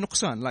even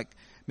nuqsan, like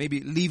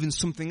maybe leaving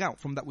something out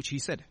from that which he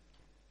said,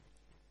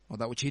 or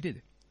that which he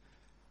did.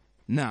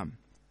 Naam.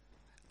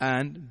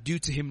 And due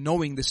to him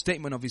knowing the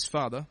statement of his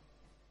father,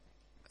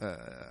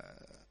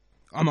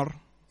 Umar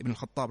ibn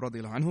al-Khattab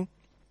radiyallahu anhu,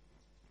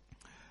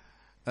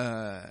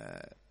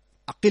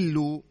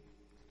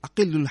 أقل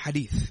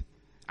الحديث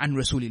عن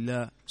رسول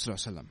الله صلى الله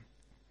عليه وسلم.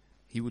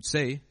 He would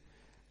say,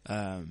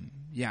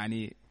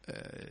 يعني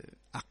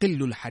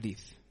أقل الحديث,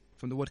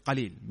 from the word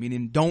qalil,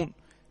 meaning don't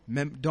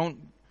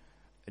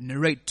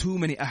narrate too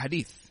many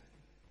ahadith.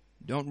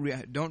 Don't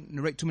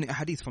narrate too many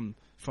ahadith from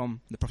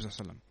the Prophet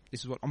sallallahu alaihi wasallam.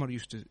 This is what Umar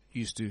used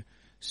to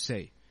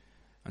say.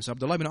 And so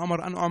Abdullah ibn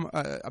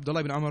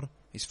Umar,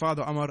 his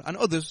father Umar, and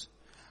others,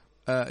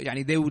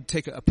 they would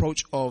take an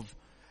approach of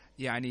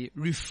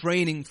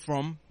refraining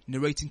from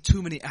narrating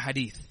too many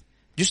ahadith,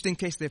 just in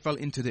case they fell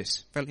into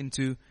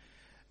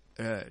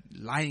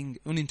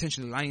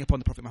unintentionally lying upon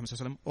the Prophet Muhammad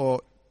sallallahu alaihi wasallam,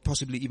 or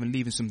possibly even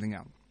leaving something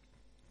out.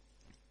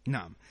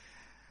 Now,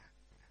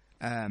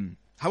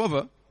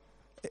 however,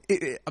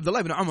 Abdullah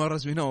ibn Umar,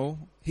 as we know,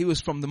 he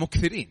was from the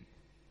Mukthirin.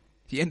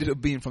 He ended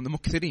up being from the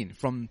Mukthirin,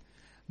 from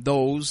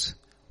those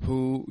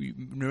who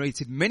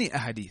narrated many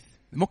ahadith.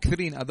 The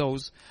Mukthirin are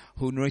those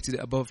who narrated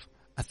above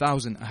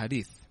 1,000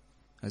 ahadith,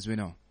 as we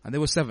know. And there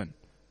were 7.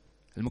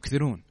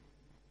 Al-Mukthirun.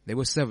 There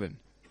were 7.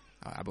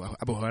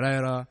 Abu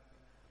Huraira,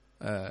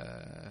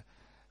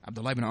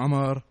 Abdullah ibn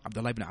Umar,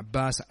 Abdullah ibn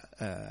Abbas,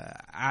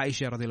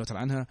 Aisha radiyallahu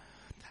ta'ala anha,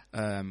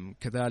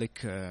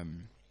 كذلك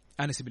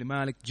Anas ibn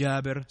Malik,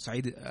 Jabir,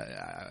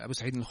 Abu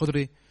Sa'id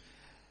al-Khudri.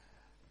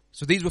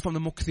 So these were from the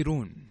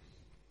Mukthirun.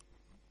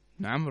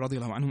 Na'am,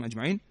 radiyallahu anhum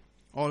ajma'in.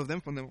 All of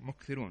them from the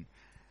Mukthirun.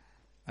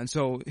 And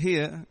so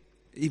here,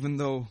 even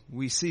though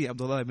we see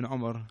Abdullah ibn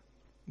Umar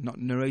not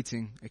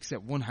narrating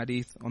except one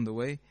hadith on the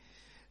way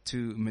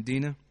to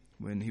Medina,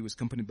 when he was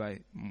accompanied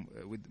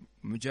with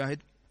Mujahid,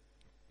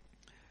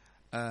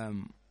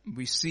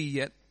 we see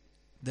yet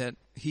that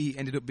he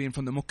ended up being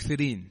from the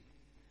Mukthirin,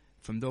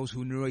 from those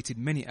who narrated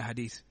many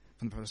ahadith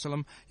from the Prophet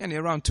sallallahu alaihi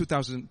wasallam, around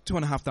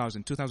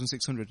 2,500,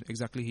 2,600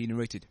 exactly he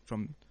narrated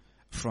from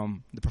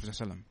the Prophet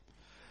sallallahu alaihi wasallam.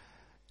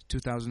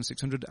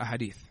 2,600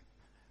 ahadith.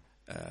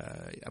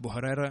 Abu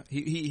Huraira,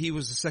 he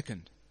was the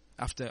second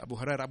after Abu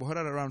Huraira. Abu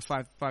Huraira around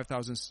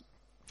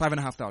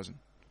 5,500,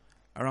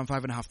 around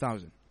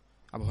 5,500.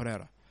 Abu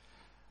Huraira.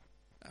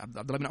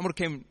 Abdullah ibn Umar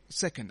came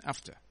second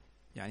after.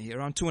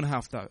 Around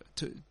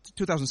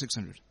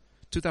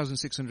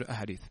 2,600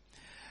 ahadith.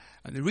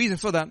 And the reason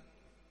for that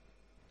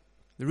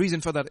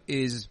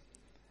is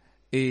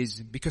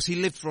because he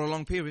lived for a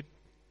long period.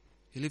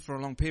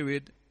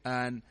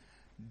 And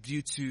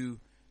due to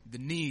the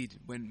need,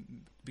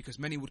 because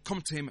many would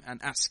come to him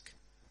and ask.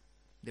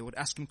 They would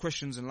ask him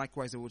questions, and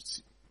likewise they would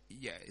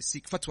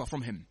seek fatwa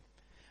from him.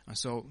 And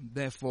so,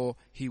 therefore,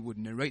 he would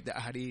narrate the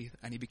ahadith,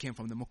 and he became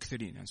from the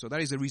Mukthirin. And so that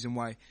is the reason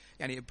why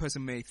a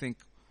person may think,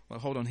 well,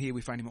 hold on, here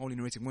we find him only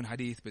narrating one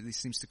hadith, but this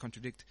seems to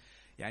contradict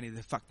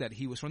the fact that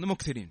he was from the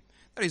Mukthirin.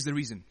 That is the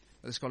reason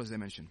that the scholars they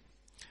mention.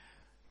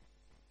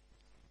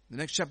 The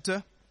next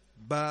chapter,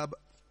 Bab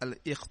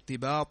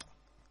al-Iqtibat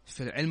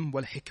fi al-Ilm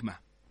wal-Hikmah.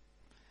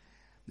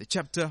 The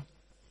chapter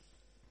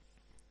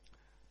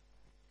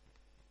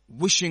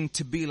wishing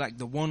to be like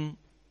the one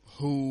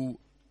who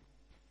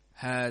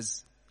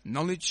has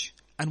knowledge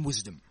and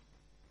wisdom.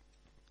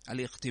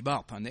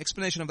 Al-Iqtibat. And the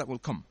explanation of that will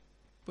come.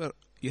 But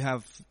you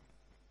have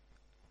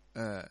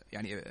a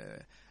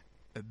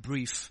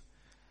brief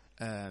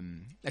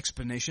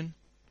explanation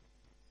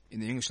in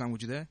the English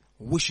language there.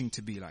 Wishing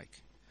to be like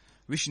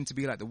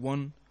the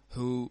one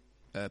who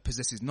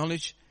possesses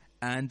knowledge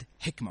and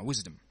hikmah,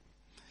 wisdom.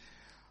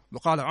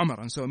 وقال عمر,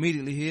 and so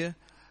immediately here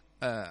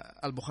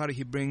Al-Bukhari,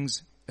 he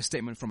brings a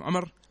statement from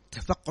Umar.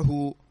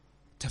 تفقهوا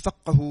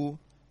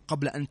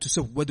قبل أن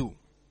تسودوا.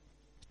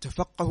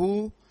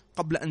 تفقهوا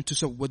قبل أن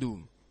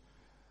تسودوا.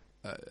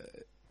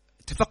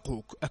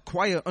 تفقهوا,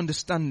 acquire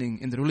understanding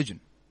in the religion.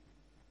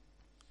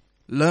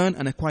 Learn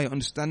and acquire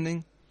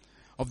understanding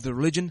of the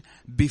religion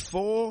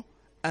before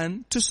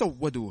and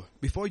تسودوا,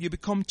 before you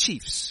become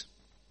chiefs.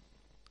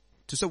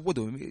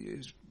 تسودوا,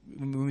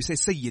 when we say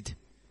sayyid,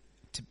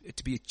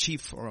 to be a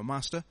chief or a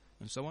master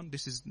and so on,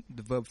 this is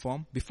the verb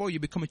form. Before you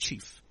become a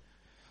chief,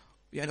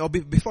 or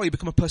before you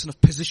become a person of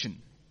position,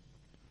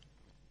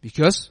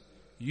 because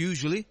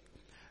usually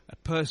a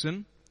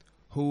person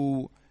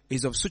who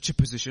is of such a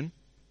position,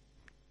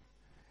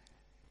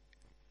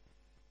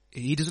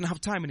 he doesn't have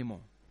time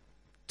anymore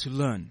to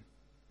learn.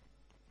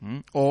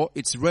 Or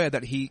it's rare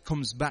that he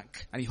comes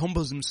back and he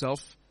humbles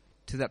himself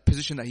to that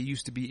position that he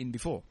used to be in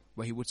before,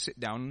 where he would sit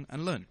down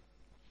and learn.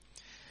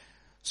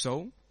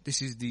 So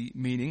this is the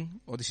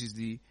meaning, or this is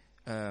the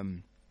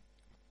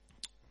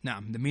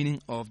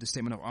meaning of the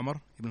statement of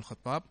Umar ibn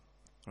al-Khattab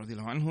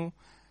radiyallahu anhu.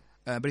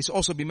 But it's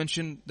also been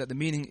mentioned that the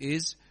meaning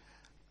is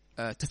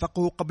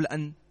تفقهوا قبل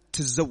أن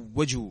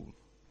تزوجوا.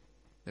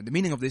 That the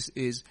meaning of this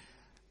is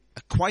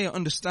acquire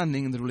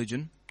understanding in the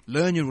religion,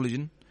 learn your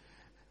religion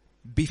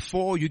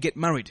before you get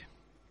married.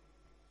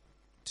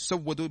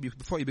 Tazawwadu,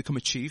 before you become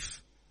a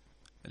chief,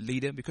 a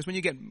leader, because when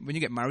you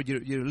get married,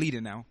 you're a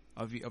leader now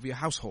of your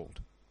household,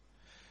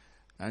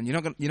 and you're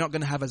not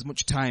going to have as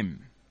much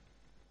time.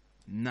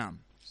 Naam.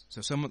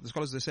 So some of the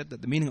scholars have said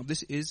that the meaning of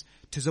this is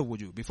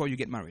tazawwaju, before you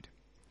get married.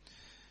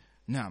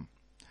 Naam.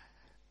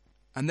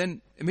 And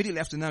then immediately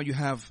after now you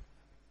have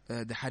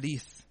the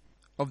hadith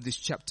of this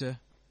chapter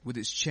with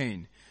its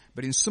chain.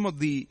 But in some of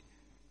the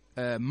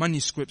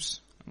manuscripts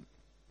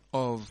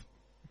of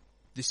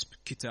this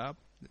kitab,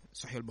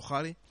 Sahih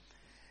al-Bukhari,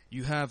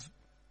 you have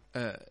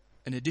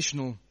an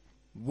additional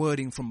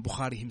wording from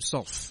Bukhari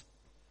himself.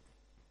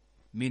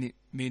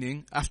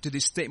 Meaning after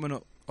this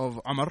statement of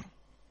Umar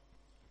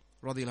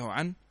radiyallahu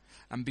an,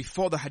 and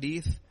before the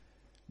hadith,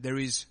 there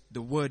is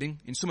the wording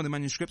in some of the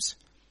manuscripts,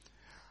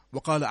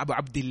 وَقَالَ Abu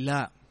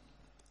Abdullah,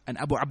 and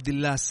Abu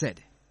Abdullah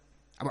said.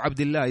 Abu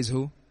Abdullah is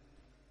who?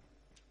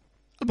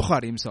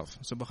 Al-Bukhari himself.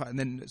 So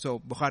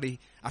Bukhari,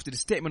 after the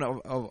statement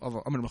of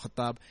Umar ibn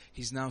Khattab,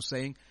 he's now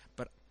saying,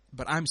 but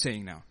I'm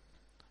saying now.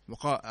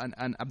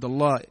 And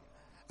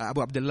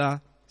Abu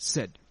Abdullah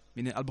said,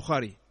 meaning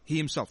Al-Bukhari, he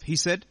himself, he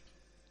said,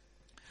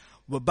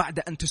 وَبَعْدَ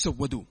أَن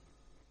تُسَوَّدُوا.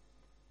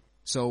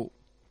 So,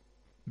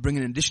 bring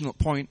an additional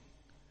point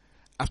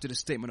after the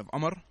statement of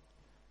Umar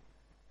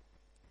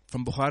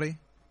from Bukhari,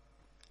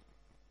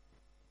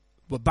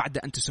 وَبَعْدَ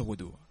أَن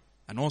تُسَوَّدُوا.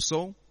 And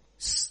also,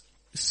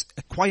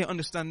 acquire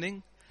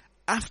understanding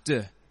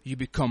after you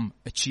become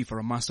a chief or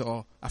a master,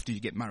 or after you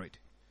get married.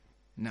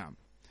 Now,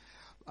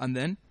 and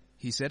then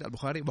he said,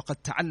 Al-Bukhari,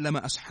 وَقَدْ تَعَلَّمَ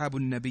أَصْحَابُ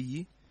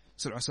النَّبِيِّ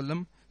صلى الله عليه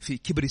وسلم في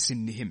كبر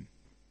سنهم.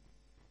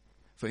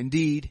 For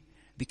indeed,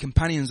 the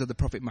companions of the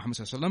Prophet Muhammad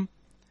صلى الله عليه وسلم,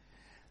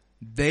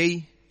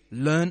 they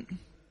learned,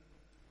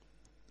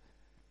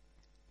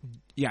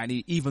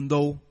 even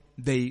though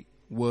they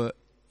were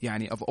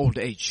of old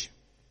age.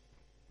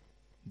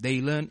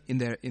 They learn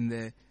during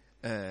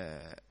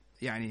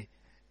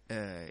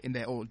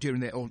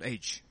their old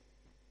age.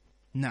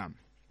 Now,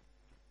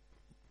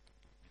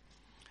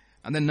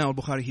 and then now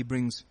Bukhari, he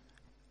brings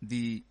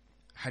the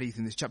hadith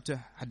in this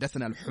chapter.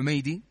 حدثنا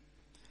الحميدي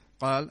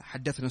قال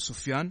حدثنا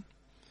سفيان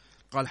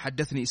قال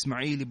حدثني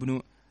إسماعيل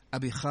بن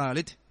أبي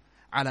خالد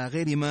على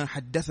غير ما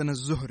حدثنا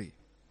الزهري.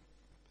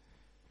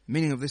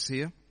 Meaning of this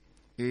here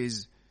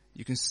is,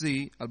 you can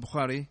see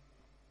Al-Bukhari,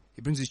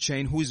 he brings his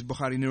chain. Who is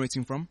Bukhari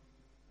narrating from?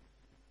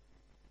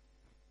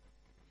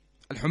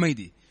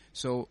 Al-Humaydi.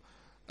 So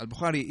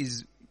Al-Bukhari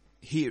is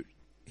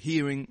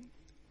hearing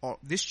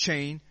this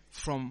chain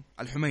from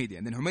Al-Humaydi.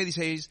 And then Humaydi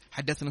says,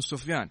 حدثنا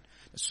Sufyan.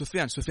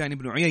 Sufyan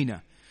ibn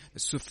Uyayna.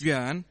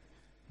 Sufyan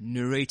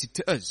narrated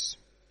to us.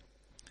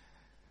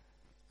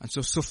 And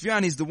so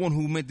Sufyan is the one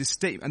who made this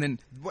statement. And then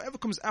whatever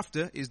comes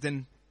after is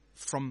then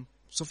from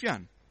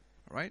Sufyan.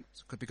 Alright?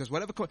 Because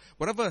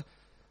whatever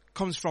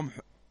comes from,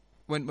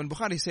 when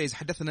Bukhari says,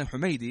 حدثنا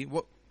Humaydi,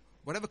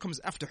 whatever comes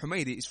after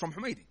Humaydi is from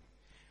Humaydi.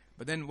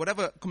 But then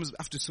whatever comes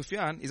after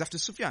Sufyan is after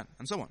Sufyan,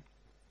 and so on.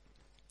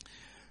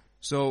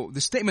 So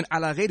the statement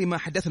على غير ما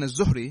حدثنا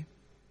الزهري,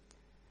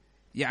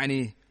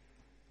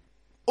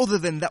 other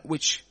than that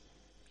which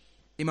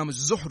Imam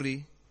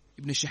al-Zuhri,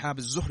 Ibn Shihab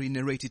al-Zuhri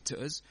narrated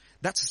to us,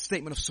 that's a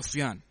statement of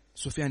Sufyan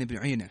ibn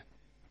Uyayna.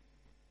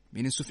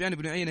 Meaning Sufyan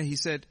ibn Uyayna, he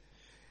said,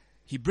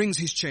 he brings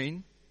his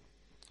chain.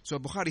 So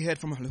Bukhari heard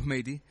from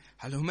Al-Humaydi,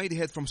 Al-Humaydi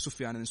heard from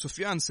Sufyan, and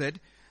Sufyan said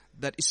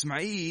that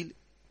Ismail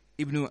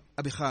ibn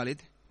Abi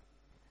Khalid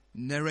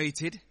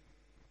narrated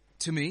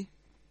to me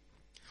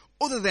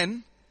other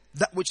than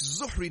that which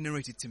Zuhri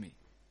narrated to me.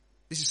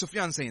 This is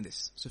Sufyan saying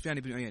this, Sufyan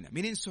ibn Uyayna.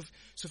 Meaning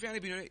Sufyan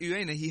ibn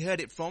Uyayna, he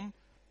heard it from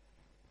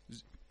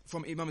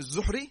Imam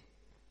al-Zuhri,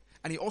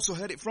 and he also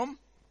heard it from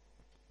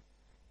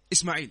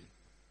Ismail.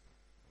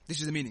 This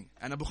is the meaning.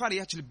 And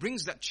Al-Bukhari actually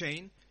brings that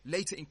chain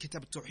later in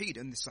Kitab al-Tawheed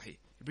and the Sahih.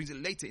 He brings it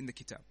later in the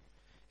Kitab.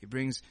 He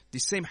brings the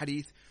same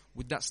hadith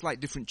with that slight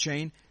different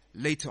chain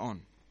later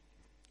on.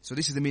 So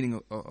this is the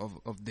meaning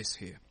of this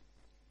here.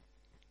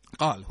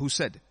 قال, who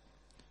said?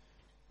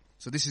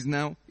 So this is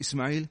now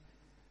Ismail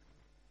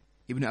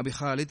ibn Abi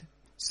Khalid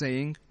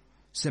saying,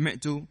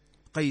 سمعت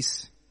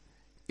قيس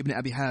ibn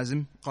Abi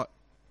Hazim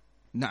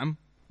نعم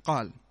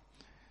قال,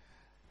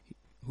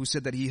 who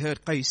said that he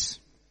heard Qais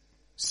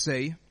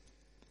say,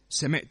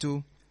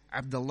 سمعت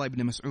Abdullah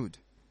ibn Mas'ud,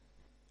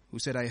 who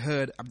said, I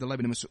heard Abdullah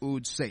ibn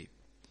Mas'ud say,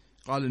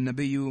 قال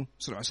النبي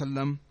صلى الله عليه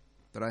وسلم,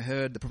 that I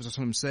heard the Prophet صلى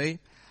الله عليه وسلم say,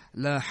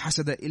 لا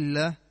حسد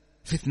إلا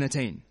في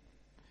اثنتين,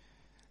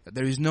 that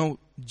there is no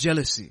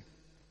jealousy.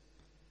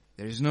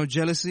 There is no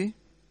jealousy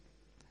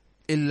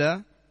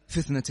إلا في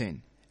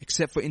اثنتين,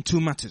 except for in two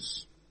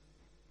matters.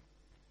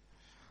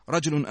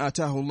 رجل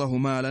آتاه الله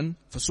مالا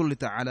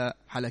فسلط على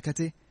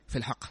حلكته في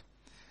الحق.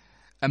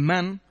 A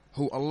man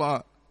who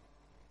Allah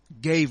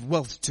gave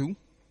wealth to,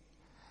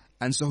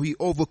 and so he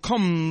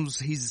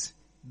overcomes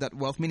that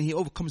wealth, meaning he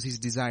overcomes his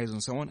desires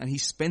and so on, and he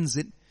spends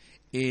it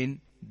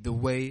in the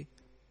way,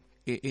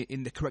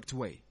 in the correct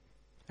way,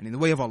 and in the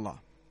way of Allah.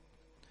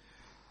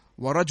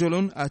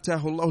 وَرَجُلٌ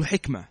آتَاهُ اللَّهُ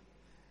الْحِكْمَةِ,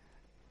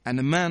 and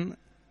a man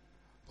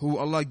who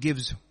Allah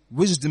gives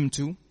wisdom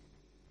to,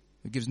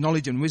 who gives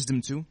knowledge and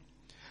wisdom to,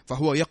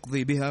 فَهُوَ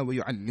يَقْضِي بِهَا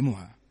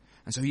وَيُعَلِّمُهَا,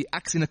 and so he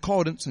acts in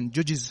accordance and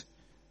judges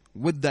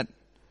with that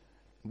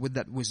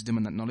wisdom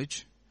and that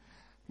knowledge.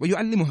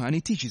 وَيُعَلِّمُهَا, and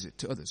he teaches it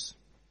to others.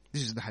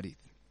 This is the hadith.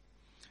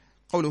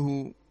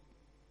 قوله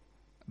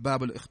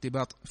باب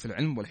الاختباط في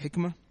العلم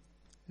والحكمة.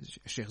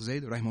 Sheikh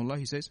Zayd rahimahullah,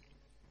 he says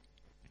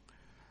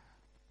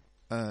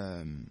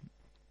that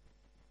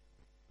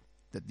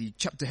the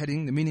chapter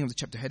heading, the meaning of the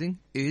chapter heading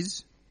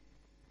is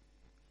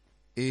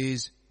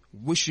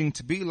wishing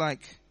to be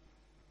like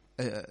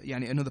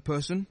another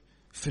person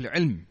في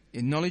العلم,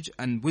 in knowledge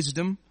and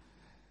wisdom.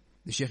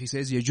 The Sheikh, he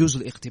says يجوز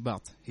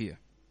الاختباط here,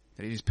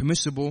 that it is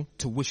permissible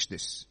to wish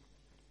this.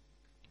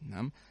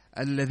 نعم.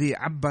 الذي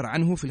عبر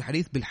عنه في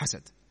الحديث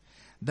بالحسد,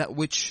 that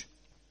which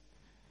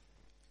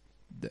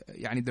the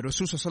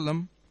Rasul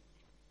sallallahu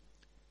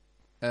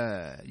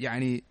alaihi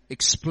wasallam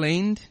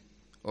explained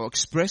or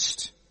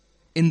expressed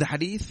in the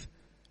hadith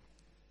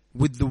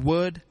with the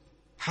word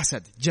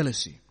hasad,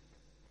 jealousy.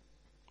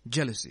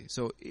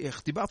 So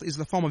ikhtibat is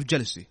the form of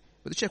jealousy,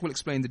 but the Shaykh will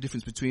explain the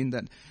difference between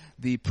that,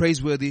 the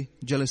praiseworthy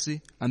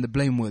jealousy and the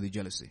blameworthy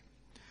jealousy.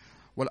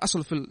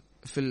 والأصل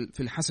في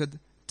الحسد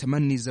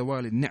تمني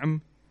زوال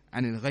النعم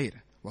عن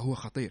الغير وهو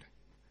خطير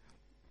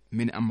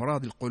من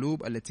أمراض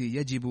القلوب التي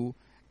يجب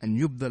أن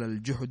يبذل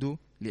الجهد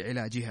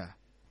لعلاجها.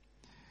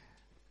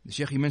 The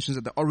Shaykh, he mentions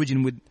that the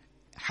origin with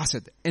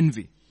hasad,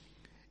 envy,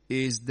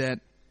 is that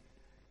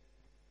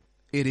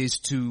it is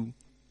to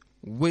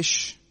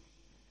wish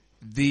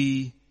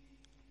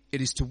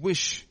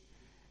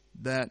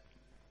that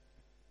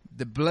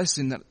the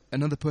blessing that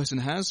another person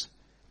has,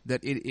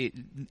 that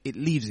it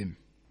leaves him,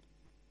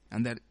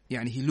 and that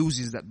he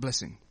loses that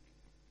blessing.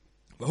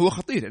 وهو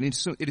خطير, and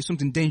it is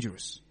something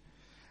dangerous,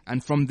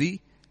 and from the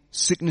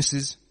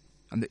sicknesses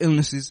and the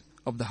illnesses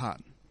of the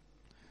heart,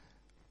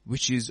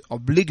 which is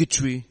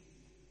obligatory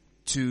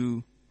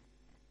to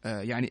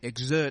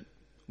exert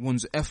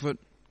one's effort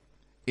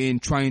in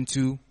trying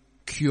to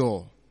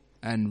cure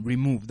and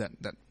remove that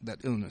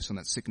illness and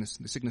that sickness,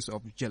 the sickness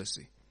of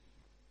jealousy.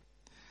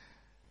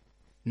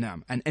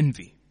 Naam, and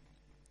envy.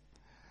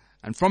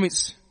 And from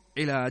its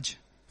ilaj,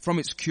 from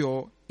its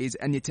cure, is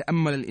أن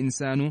يتأمل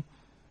الإنسان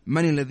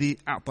من الذي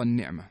أعطى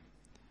النعمة.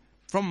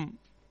 From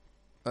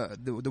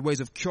the ways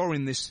of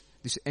curing this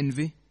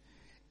envy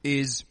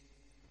is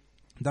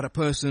that a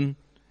person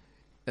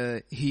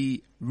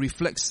he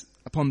reflects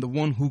upon the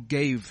one who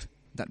gave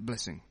that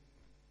blessing.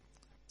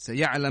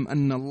 سيعلم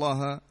أن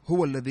الله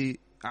هو الذي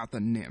أعطى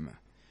النعمة,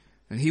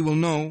 and he will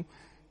know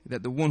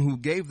that the one who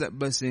gave that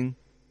blessing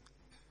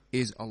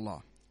is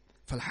Allah.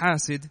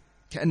 فالحاسد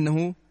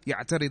كأنه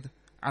يعترض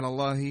على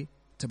الله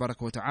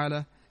تبارك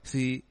وتعالى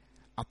في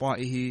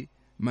عطائه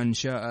من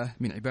شاء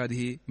من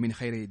عباده من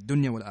خير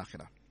الدنيا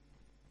والآخرة.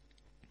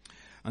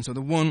 And so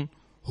the one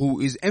who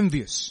is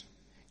envious,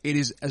 it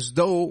is as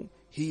though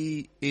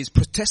he is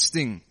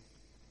protesting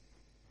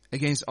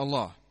against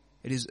Allah.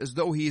 It is as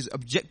though he is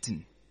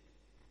objecting.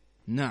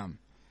 Naam.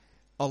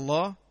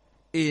 Allah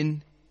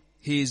in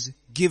his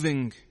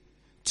giving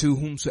to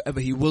whomsoever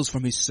he wills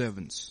from his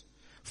servants,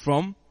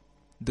 from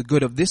the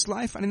good of this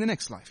life and in the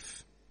next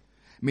life.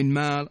 من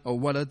مال أو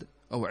ولد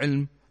أو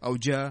علم أو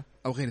جاه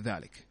أو غير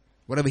ذلك.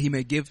 Whatever he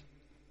may give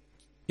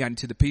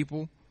to the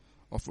people,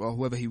 or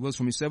whoever he wills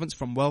from his servants,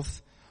 from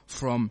wealth,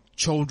 from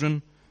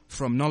children,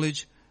 from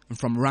knowledge, and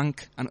from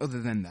rank, and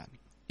other than that.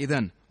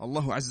 إذن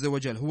الله عز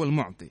وجل هو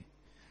المعطي,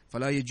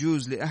 فلا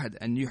يجوز لأحد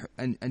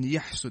أن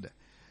يحسد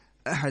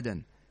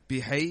أحدا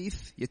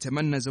بحيث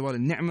يتمنى زوال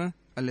النعمة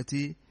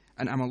التي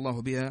أنعم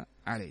الله بها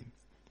عليه.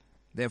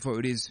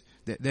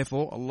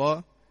 Therefore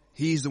Allah,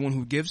 he is the one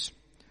who gives,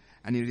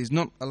 and it is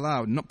not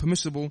allowed, not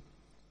permissible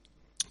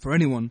for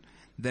anyone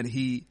that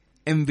he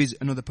envies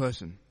another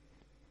person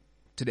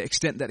to the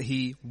extent that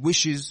he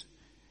wishes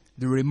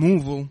the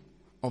removal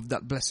of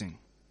that blessing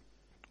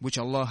which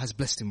Allah has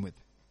blessed him with.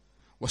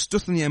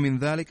 وَاسْتُثْنِيَ مِنْ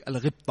ذَلِكَ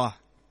الْغِبْطَةِ.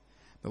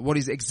 But what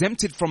is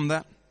exempted from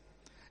that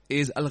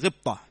is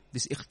al-ghibta,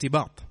 this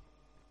ikhtibat,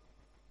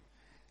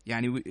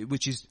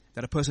 which is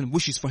that a person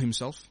wishes for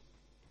himself,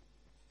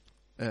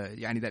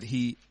 that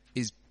he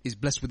is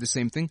blessed with the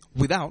same thing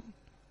without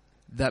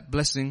that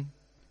blessing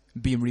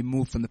being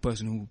removed from the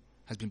person who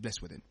has been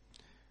blessed with it.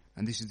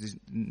 And this is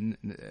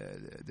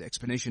the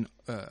explanation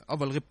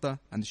of al-ghibta,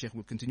 and the Shaykh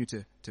will continue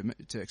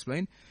to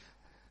explain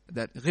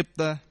that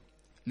ghibta,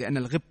 لأن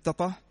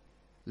الغبطة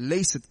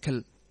ليست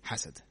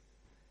كالحسد,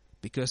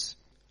 because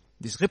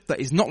this ghibta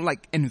is not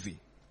like envy,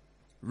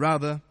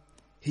 rather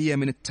هي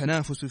من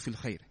التنافس في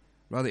الخير,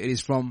 rather it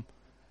is from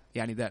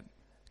that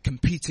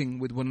competing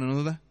with one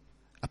another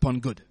upon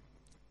good.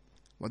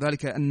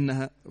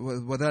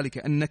 وذلك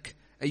أنك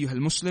أيها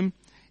المسلم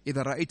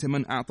إذا رأيت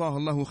من أعطاه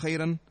الله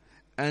خيرا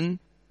أن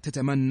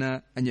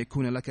تتمنى أن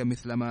يكون لك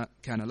مثل ما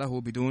كان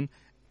له بدون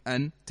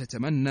أن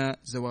تتمنى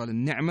زوال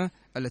النعمة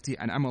التي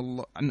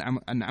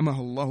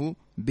أنعمها الله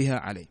بها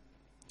عليه.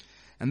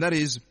 And that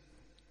is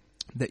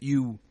that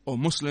you, O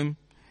Muslim,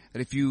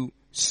 that if you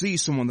see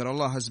someone that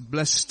Allah has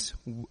blessed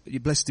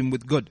him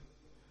with good,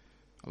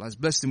 Allah has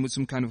blessed him with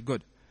some kind of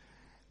good,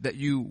 that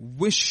you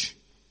wish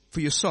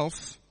for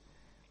yourself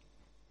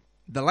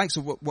the likes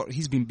of what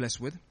he's been blessed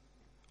with,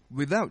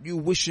 without you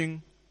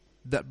wishing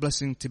that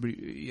blessing to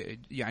be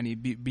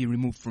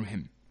removed from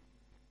him.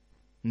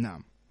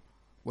 نعم.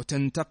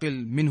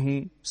 وتنتقل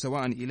منه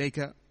سواء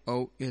إليك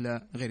أو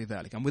إلى غير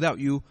ذلك. And without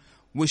you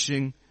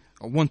wishing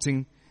or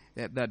wanting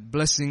that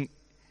blessing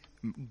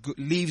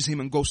leaves him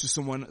and goes to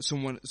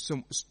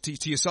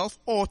to yourself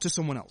or to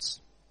someone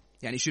else.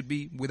 And it should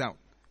be without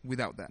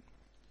that.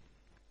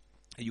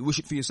 You wish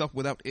it for yourself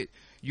without it,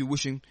 you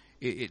wishing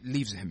it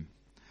leaves him.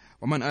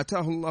 ومن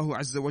آتاه الله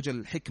عز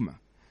وجل الحكمة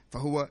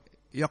فهو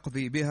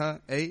يقضي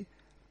بها أي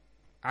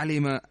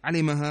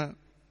علمها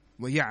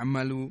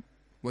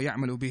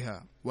ويعمل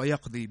بها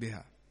ويقضي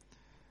بها.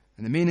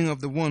 And the meaning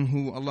of the one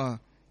who Allah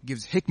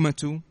gives hikmah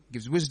to,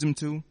 gives wisdom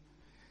to,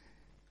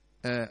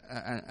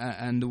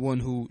 and the one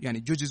who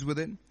judges with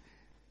it,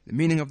 the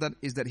meaning of that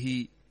is that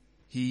he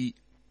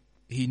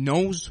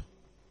knows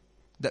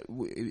that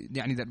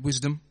that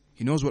wisdom.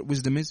 He knows what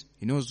wisdom is.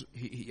 He knows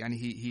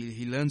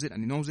he learns it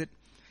and he knows it,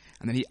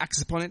 and then he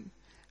acts upon it,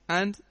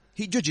 and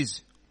he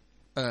judges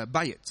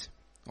by it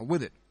or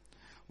with it.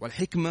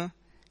 والحكمة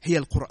هي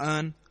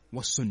القرآن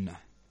والسنة.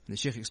 The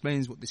Shaykh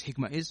explains what this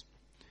hikmah is.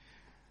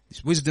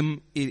 This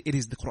wisdom, it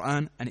is the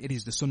Quran and it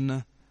is the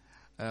Sunnah.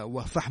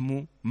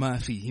 وفهم ما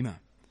فيهما,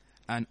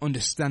 and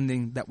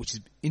understanding that which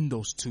is in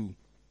those two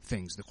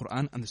things, the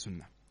Quran and the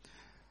Sunnah.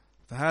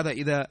 فهذا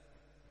إذا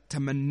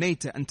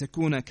تمنيت أن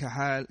تكون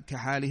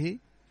كحاله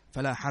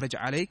فلا حرج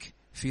عليك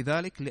في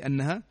ذلك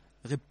لأنها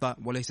غبطة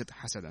وليست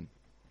حسدا.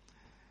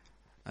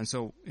 And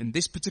so in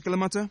this particular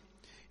matter,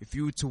 if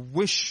you were to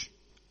wish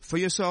for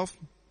yourself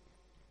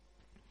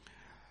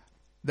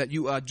that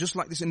you are just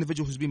like this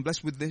individual who's been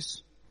blessed with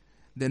this,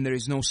 then there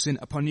is no sin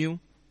upon you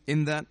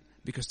in that,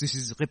 because this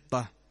is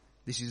ghibta,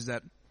 this is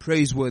that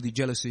praiseworthy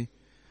jealousy,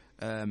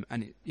 and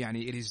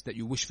it is that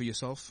you wish for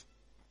yourself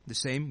the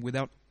same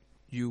without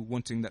you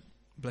wanting that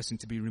blessing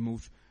to be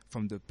removed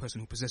from the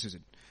person who possesses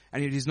it.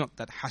 And it is not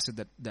that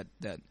hasad,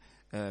 that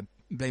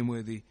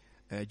blameworthy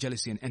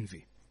jealousy and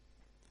envy.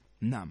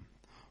 نعم.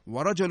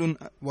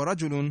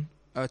 ورجل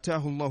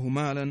آتاه الله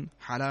مالا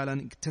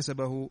حلالا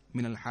اكتسبه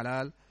من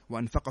الحلال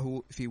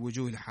وأنفقه في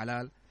وجوه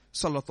الحلال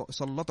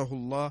سلطه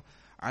الله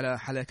على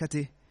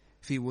حلقته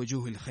في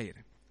وجوه الخير.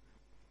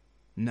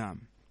 نعم.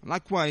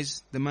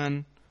 Likewise, the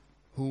man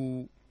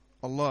who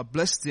Allah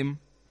blessed him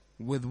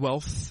with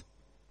wealth,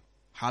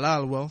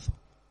 halal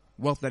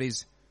wealth that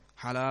is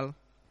halal,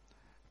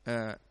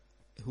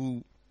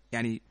 who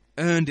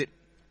earned it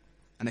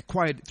and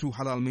acquired it through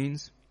halal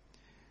means,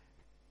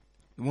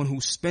 the one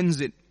who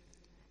spends it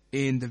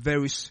in the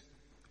various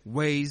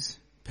ways,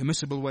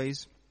 permissible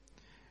ways,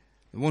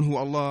 the one who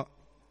Allah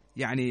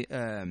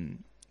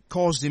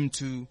caused him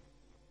to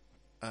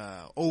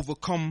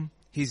overcome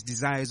his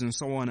desires and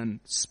so on, and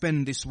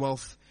spend this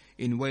wealth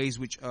in ways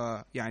which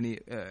are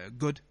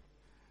good.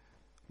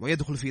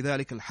 ويدخل في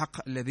ذلك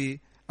الحق الذي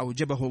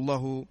أوجبه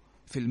الله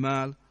في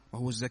المال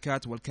وهو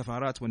الزكاة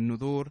والكفارات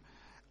والنذور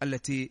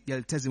التي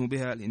يلتزم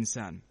بها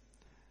الإنسان.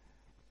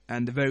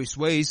 And the various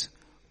ways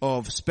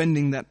of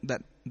spending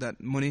that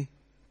money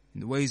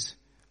in the ways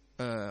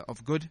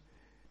of good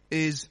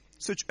is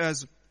such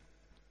as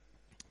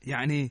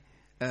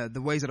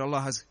the ways that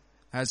Allah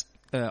has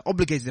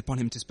obligated upon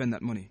him to spend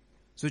that money,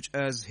 such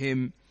as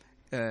him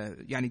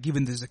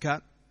giving the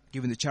zakat,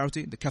 giving the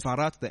charity, the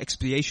kafarat, the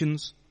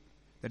expiations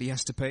that he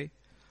has to pay.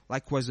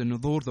 Likewise, the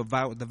nudhur,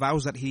 the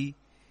vows that he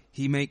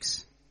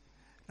makes,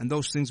 and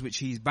those things which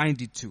he is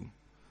binded to.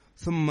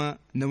 ثم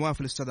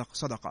نوافل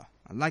الصدقة.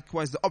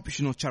 Likewise, the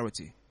optional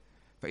charity.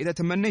 فإذا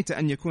تمنيت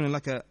أن يكون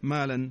لك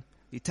مالا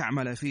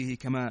لتعمل فيه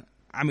كما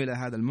عمل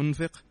هذا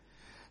المنفق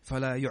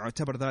فلا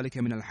يعتبر ذلك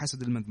من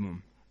الحسد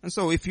المذموم. And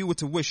so if you were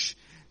to wish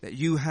that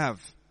you have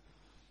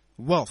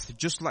wealth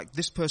just like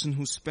this person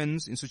who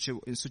spends in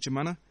such a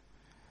manner,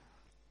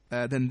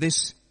 then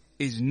this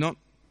is not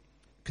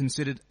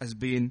considered as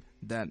being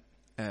that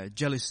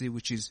jealousy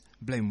which is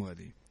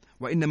blameworthy.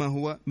 وإنما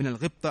هو من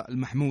الغبطة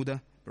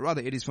المحمودة.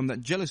 Rather, it is from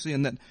that jealousy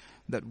and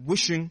that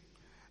wishing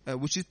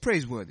which is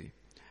praiseworthy.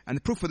 And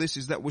the proof for this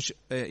is that which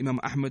Imam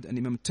Ahmad and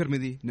Imam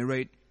Tirmidhi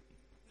narrate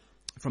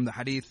from the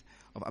hadith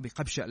of Abi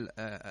Qabsha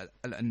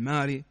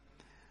al-Anmari,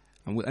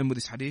 and we'll end with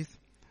this hadith,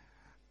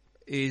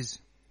 is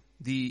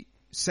the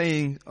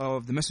saying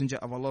of the Messenger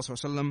of Allah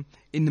sallallahu alaihi wasallam,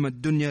 إِنَّمَا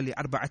الدُّنْيَا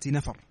لِأَرْبَعَةِ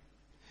نَفَرٍ,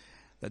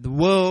 that the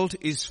world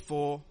is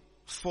for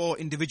 4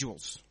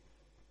 individuals.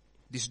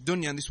 This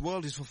dunya and this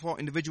world is for 4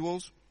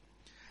 individuals.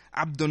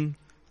 عَبْدٌ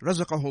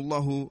رَزَقَهُ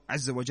اللَّهُ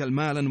عَزَّ وَجَلْ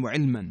مَالًا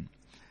وَعِلْمًا.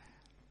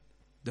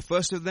 The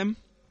first of them,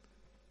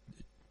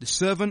 the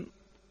servant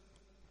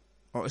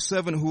or a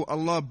servant who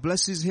Allah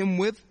blesses him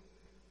with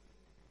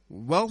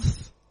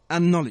wealth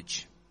and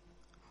knowledge.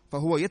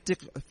 فهو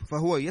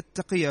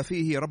يتقي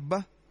فيه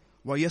ربه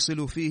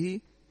ويصل فيه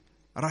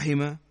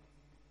رحمه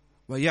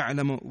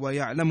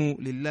ويعلم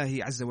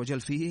لله عز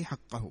وجل فيه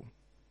حقه.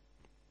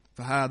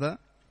 فهذا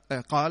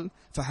قال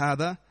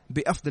فهذا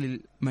بأفضل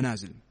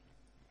المنازل.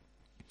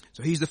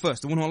 So he's the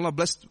first, the one who Allah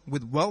blessed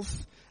with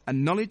wealth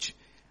and knowledge,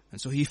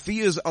 and so he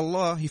fears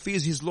Allah, he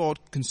fears his Lord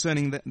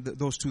concerning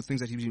those two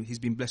things that he's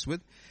been blessed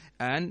with,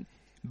 and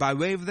by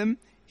way of them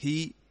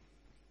he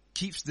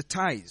keeps the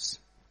ties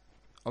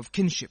of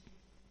kinship,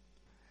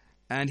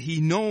 and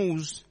he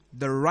knows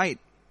the right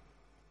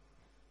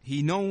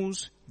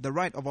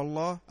of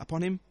Allah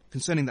upon him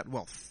concerning that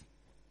wealth.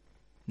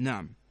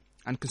 Naam.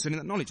 And concerning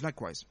that knowledge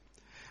likewise.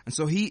 And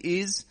so he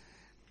is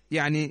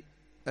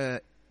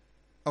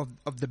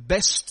of the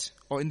best,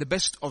 or in the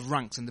best of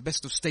ranks and the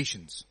best of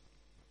stations.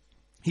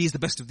 He is the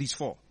best of these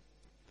four.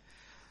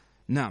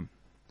 Naam.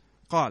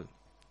 قال.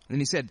 Then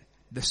he said,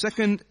 the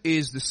second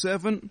is the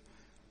servant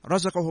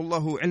رزقه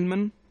الله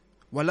علما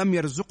ولم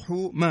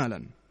يرزقه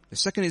مالا. The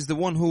second is the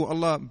one who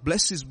Allah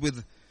blesses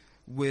with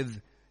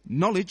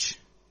knowledge,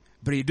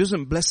 but He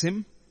doesn't bless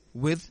him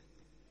with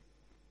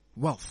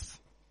wealth.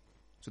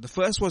 So the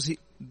first was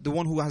the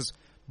one who has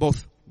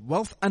both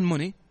wealth and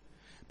money,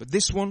 but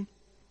this one,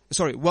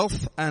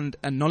 wealth and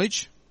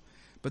knowledge,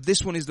 but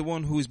this one is the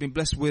one who has been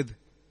blessed with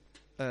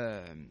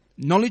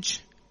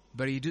knowledge,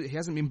 but he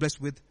hasn't been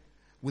blessed with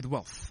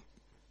wealth.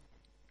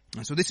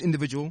 And so this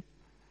individual,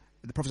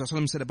 the Prophet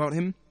ﷺ said about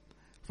him,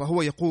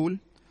 فهو يقول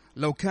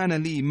لو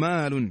كان لي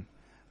مال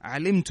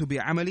علمت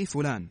بعمل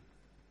فلان.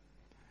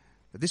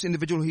 This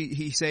individual,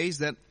 he says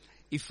that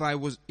if I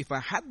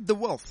had the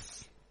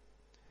wealth,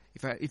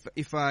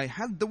 if I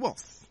had the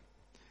wealth,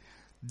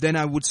 then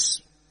I would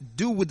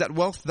do with that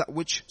wealth that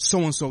which so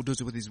and so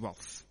does with his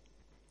wealth,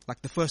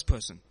 like the first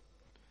person.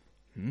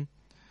 The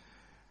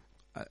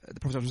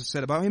Prophet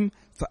said about him,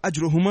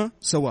 فأجرهما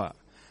سواء.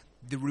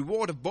 The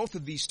reward of both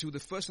of these two, the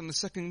first and the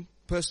second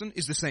person,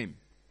 is the same.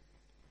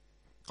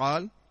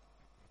 قال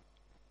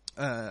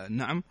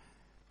نعم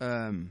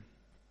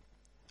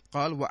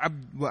قال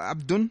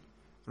وعبد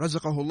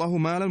رزقه الله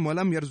مالا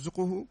ولم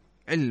يرزقه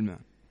علما.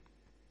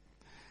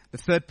 The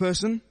third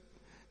person,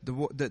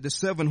 the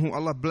servant who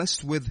Allah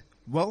blessed with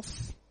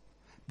wealth,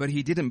 but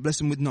He didn't bless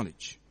him with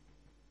knowledge.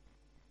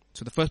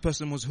 So the first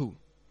person was who?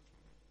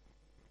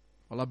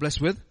 Allah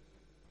blessed with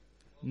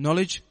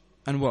knowledge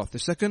and wealth. The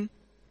second,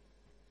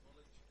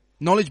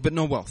 knowledge but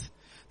no wealth.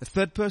 The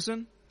third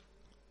person,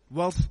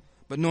 wealth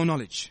but no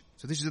knowledge.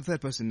 So this is the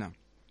third person now.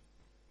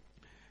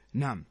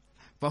 نعم.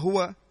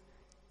 فهو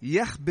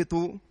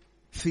يخبط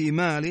في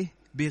ماله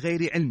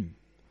بغير علم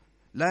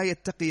لا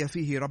يتقي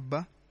فيه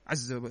ربه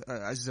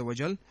عز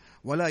وجل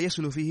ولا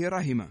يصل فيه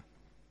رحمه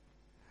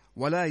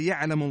ولا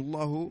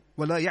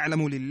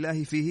يعلم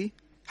لله فيه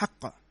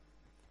حقا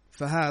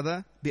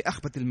فهذا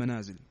بأخبث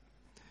المنازل.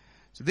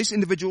 So this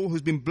individual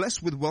who's been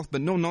blessed with wealth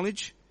but no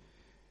knowledge,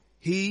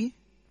 he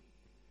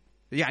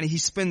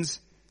spends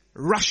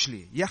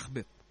rashly,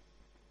 يخبط,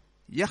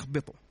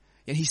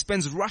 and he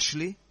spends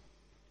rashly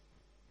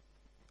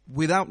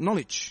without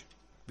knowledge,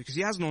 because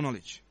he has no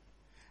knowledge,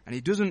 and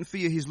he doesn't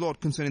fear his Lord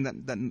concerning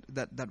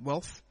that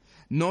wealth,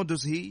 nor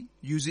does he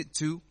use it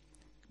to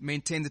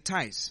maintain the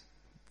ties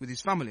with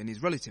his family and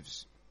his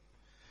relatives,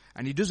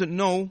 and he doesn't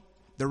know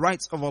the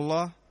rights of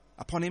Allah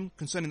upon him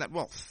concerning that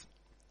wealth.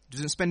 He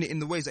doesn't spend it in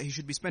the ways that he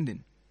should be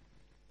spending.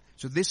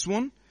 So this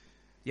one,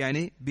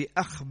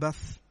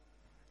 بأخبث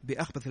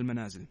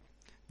المنازل.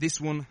 This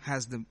one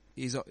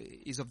is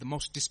of the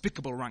most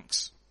despicable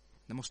ranks,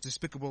 the most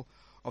despicable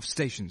of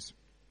stations.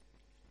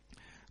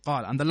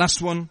 قال, and the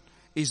last one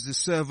is the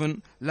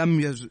servant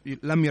لم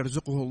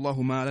يرزقه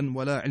الله مالا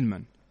ولا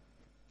علما.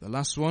 The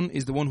last one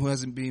is the one who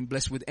hasn't been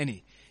blessed with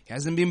any. He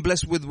hasn't been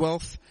blessed with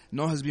wealth,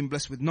 nor has been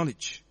blessed with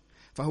knowledge.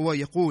 فهو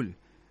يقول,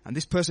 and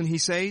this person he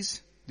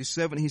says, this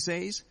servant he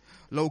says,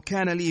 لو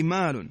كان لي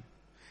مال.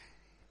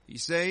 He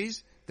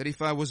says that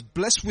if I was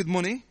blessed with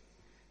money,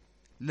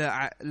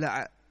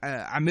 لعملته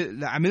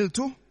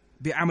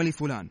بعمل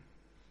فلان,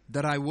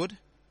 that I would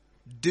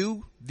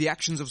do the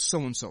actions of so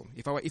and so.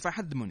 If I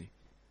had the money,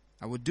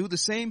 I would do the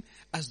same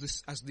as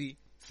the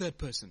third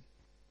person.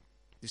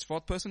 This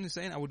fourth person is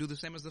saying I would do the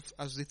same as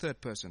the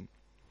third person.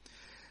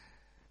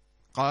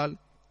 قال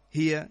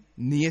هي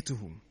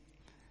نيته.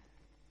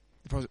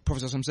 The Prophet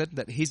ﷺ said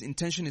that his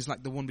intention is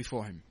like the one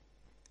before him.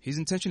 His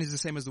intention is the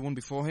same as the one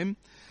before him.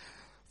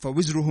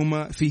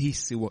 فَوِزْرُهُمَا فِيهِ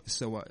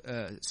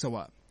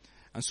سَوَاء.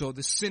 And so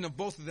the sin of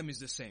both of them is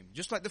the same.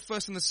 Just like the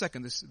first and the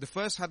second. The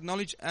first had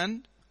knowledge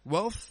and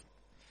wealth.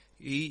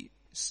 He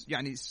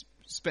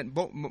spent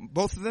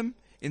both of them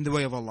in the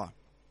way of Allah.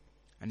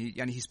 And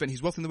he spent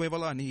his wealth in the way of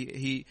Allah, and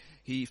he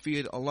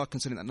feared Allah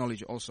concerning that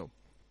knowledge also.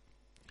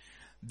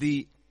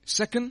 The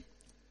second,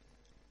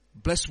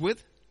 blessed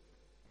with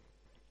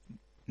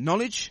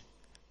knowledge,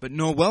 but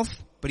no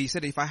wealth. But he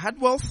said, if I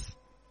had wealth,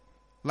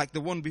 like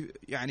the one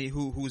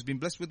who has been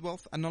blessed with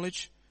wealth and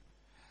knowledge,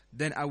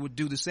 then I would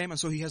do the same. And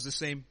so he has the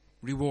same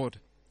reward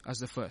as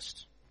the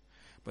first.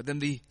 But then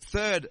the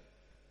third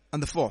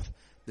and the fourth.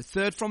 The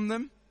third from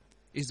them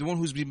is the one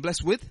who's been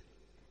blessed with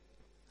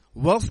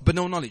wealth but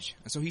no knowledge.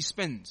 And so he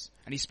spends.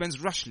 And he spends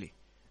rashly.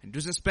 And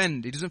doesn't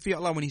spend. He doesn't fear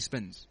Allah when he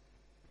spends.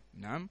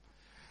 Naam.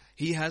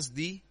 He has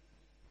the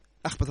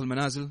akhbat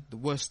al-manazil, the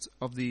worst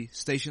of the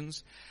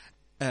stations.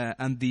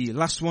 And the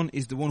last one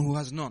is the one who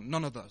has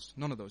none of those.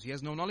 None of those. He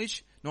has no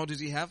knowledge, nor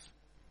does he have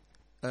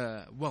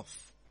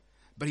wealth.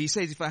 But he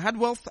says, if I had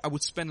wealth, I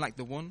would spend like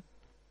the one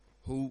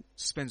who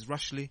spends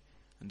rashly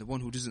and the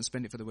one who doesn't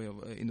spend it for the way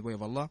of in the way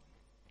of Allah.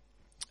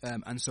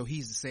 And so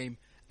he's the same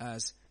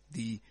as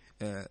the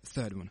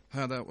third one.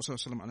 هذا وصلى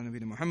الله على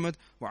نبينا محمد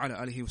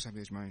وعلى آله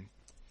وصحبه أجمعين.